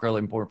think it's incredibly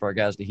important for our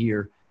guys to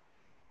hear.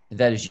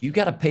 That is, you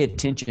got to pay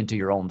attention to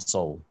your own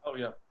soul. Oh,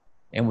 yeah.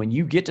 And when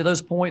you get to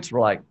those points,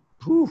 we're like,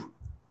 whew,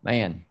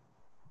 man,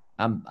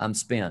 I'm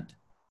spent.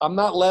 I'm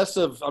not less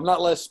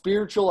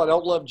spiritual. I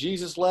don't love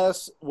Jesus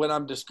less when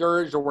I'm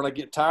discouraged or when I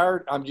get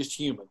tired. I'm just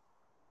human.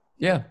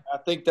 Yeah. I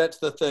think that's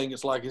the thing.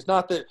 It's like, it's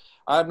not that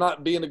I'm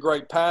not being a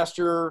great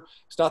pastor.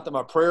 It's not that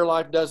my prayer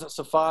life doesn't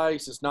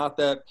suffice. It's not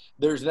that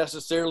there's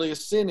necessarily a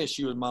sin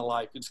issue in my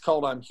life. It's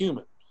called I'm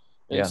human.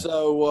 And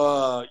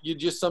so you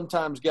just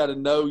sometimes got to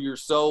know your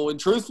soul. And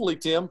truthfully,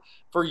 Tim,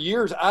 for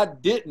years I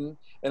didn't,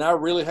 and I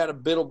really had a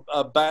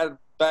bad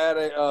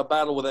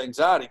battle with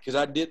anxiety because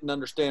I didn't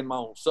understand my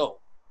own soul.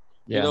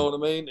 Yeah. You know what I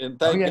mean? And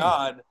thank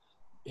God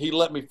he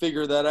let me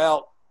figure that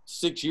out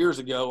 6 years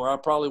ago, or I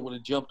probably would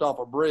have jumped off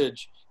a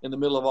bridge in the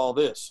middle of all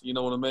this. You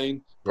know what I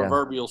mean? Yeah.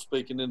 Proverbial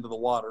speaking into the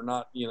water,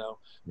 not, Yeah.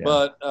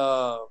 But,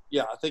 I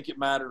think it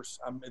matters.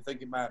 I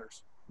think it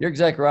matters. You're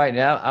exactly right.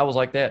 Now, I was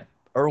like that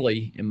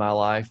early in my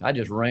life. I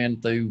just ran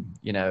through,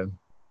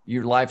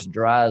 your life's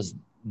dry as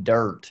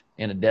dirt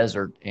in a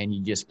desert, and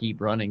you just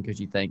keep running because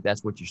you think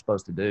that's what you're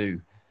supposed to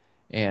do.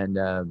 And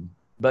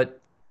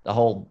but the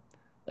whole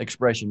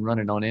expression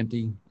running on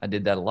empty, I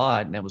did that a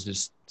lot, and that was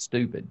just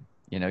stupid.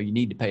 You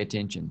need to pay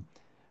attention.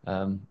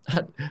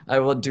 I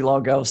wasn't too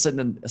long ago, I was sitting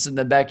in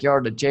the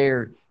backyard in a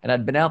chair, and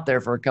I'd been out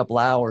there for a couple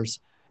hours,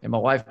 and my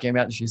wife came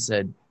out and she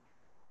said,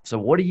 "So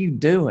what are you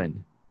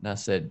doing?" And I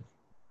said,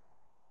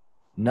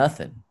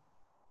 nothing.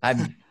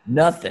 I'm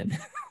nothing.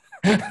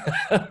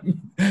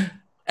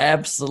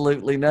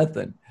 Absolutely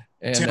nothing.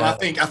 And Tim, I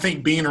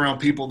think being around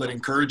people that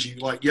encourage you,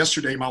 like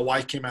yesterday, my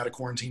wife came out of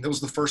quarantine. That was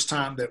the first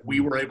time that we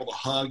were able to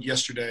hug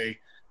yesterday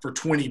for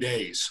 20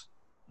 days.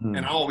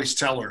 And I always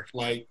tell her,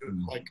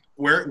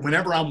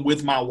 whenever I'm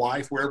with my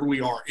wife, wherever we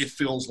are, it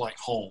feels like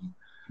home.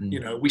 You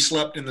know, we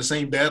slept in the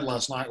same bed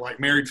last night, like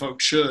married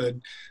folks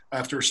should,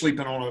 after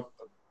sleeping on a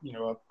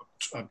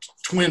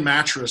twin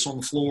mattress on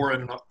the floor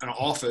in an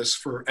office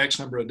for X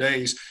number of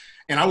days.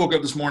 And I woke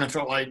up this morning and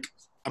felt like,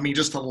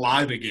 just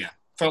alive again.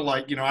 Felt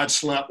like, I'd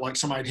slept like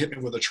somebody hit me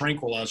with a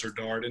tranquilizer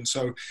dart. And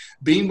so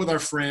being with our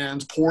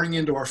friends, pouring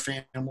into our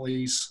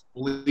families,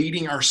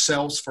 leading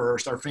ourselves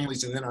first, our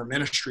families, and then our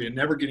ministry, and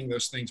never getting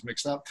those things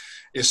mixed up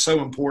is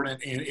so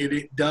important. And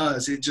it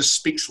just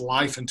speaks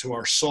life into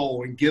our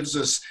soul and gives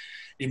us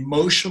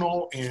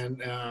emotional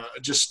and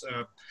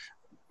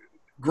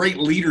great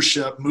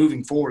leadership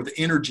moving forward, the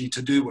energy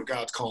to do what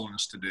God's calling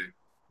us to do.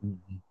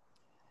 Mm-hmm.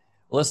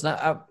 Well, listen,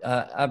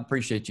 I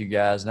appreciate you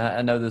guys. And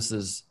I know this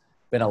has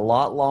been a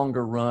lot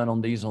longer run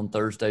on these on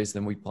Thursdays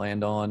than we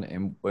planned on.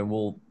 And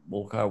we'll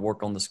kind of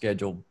work on the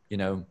schedule,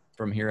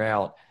 from here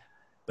out.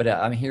 But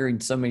I'm hearing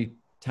so many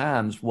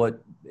times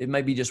it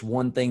may be just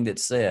one thing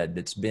that's said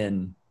that's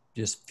been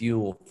just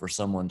fuel for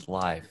someone's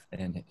life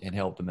and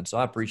helped them. And so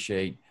I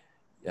appreciate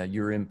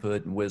your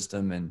input and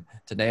wisdom. And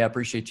today I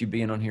appreciate you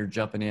being on here,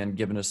 jumping in,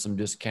 giving us some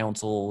just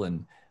counsel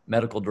and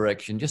medical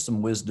direction, just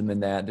some wisdom in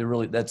that.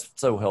 That's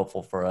so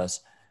helpful for us.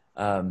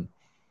 But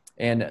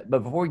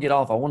before we get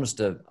off, I want us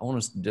to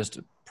just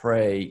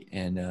pray.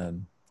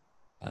 And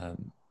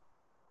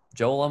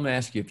Joel, I'm going to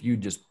ask you if you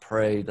just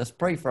pray. Let's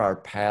pray for our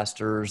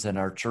pastors and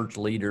our church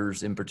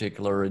leaders in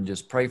particular, and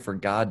just pray for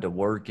God to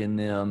work in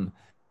them.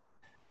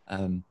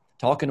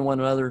 Talking to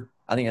one another,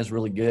 I think that's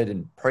really good,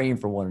 and praying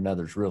for one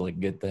another is really a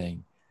good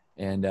thing.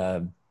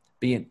 And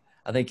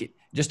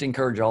just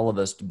encourage all of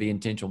us to be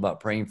intentional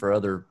about praying for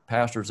other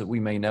pastors that we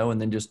may know,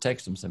 and then just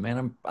text them, say,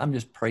 man, I'm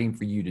just praying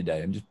for you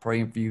today. I'm just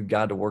praying for you,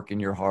 God, to work in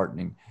your heart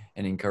and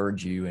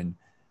encourage you. And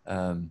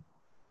I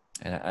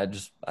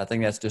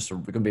think that's just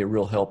going to be a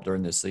real help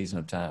during this season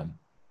of time.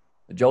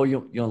 Joel, you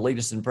want to lead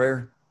us in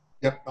prayer?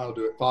 Yep, I'll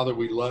do it. Father,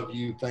 we love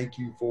you. Thank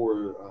you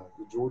for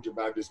the Georgia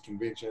Baptist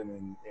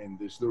Convention and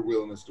their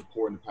willingness to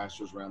pour into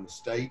pastors around the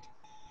state.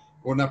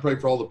 Lord, and I pray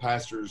for all the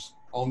pastors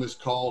on this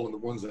call and the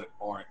ones that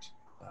aren't.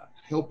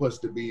 Help us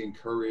to be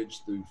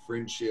encouraged through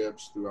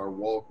friendships, through our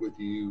walk with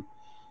you.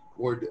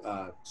 Lord,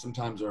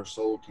 sometimes our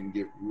soul can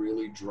get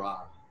really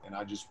dry, and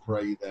I just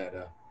pray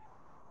that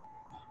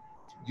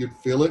you'd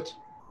fill it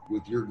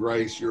with your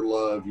grace, your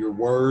love, your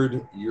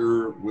word,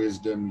 your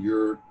wisdom,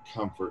 your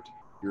comfort,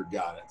 your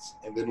guidance.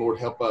 And then, Lord,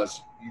 help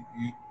us.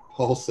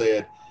 Paul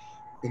said,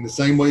 in the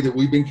same way that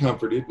we've been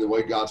comforted, the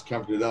way God's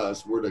comforted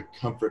us, we're to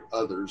comfort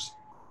others.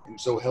 And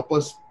so help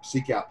us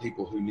seek out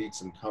people who need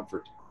some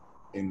comfort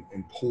and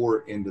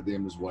pour into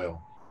them as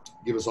well.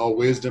 Give us all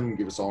wisdom,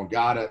 give us all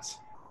guidance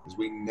as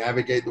we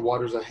navigate the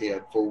waters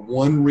ahead for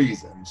one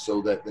reason,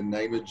 so that the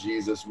name of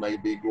Jesus may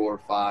be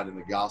glorified and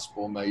the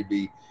gospel may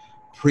be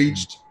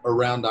preached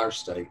around our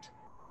state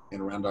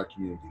and around our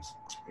communities.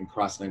 In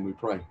Christ's name we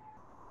pray.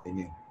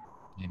 Amen.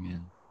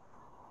 Amen.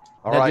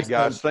 All right,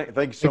 guys. Thank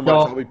you so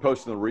much. I'll be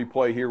posting the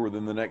replay here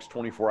within the next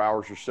 24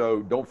 hours or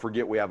so. Don't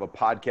forget, we have a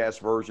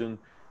podcast version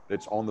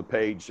that's on the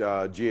page,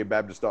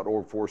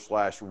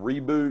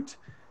 gabaptist.org/reboot.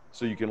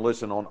 So you can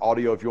listen on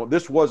audio if you want.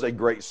 This was a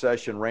great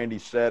session. Randy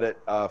said it.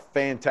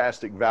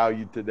 Fantastic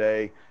value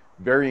today.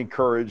 Very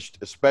encouraged,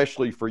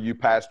 especially for you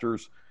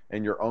pastors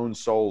and your own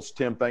souls.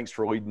 Tim, thanks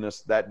for leading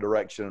us that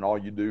direction and all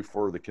you do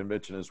for the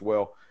convention as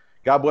well.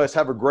 God bless.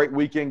 Have a great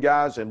weekend,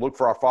 guys, and look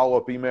for our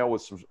follow-up email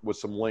with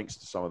some links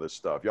to some of this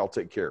stuff. Y'all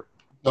take care.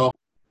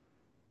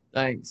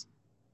 Thanks.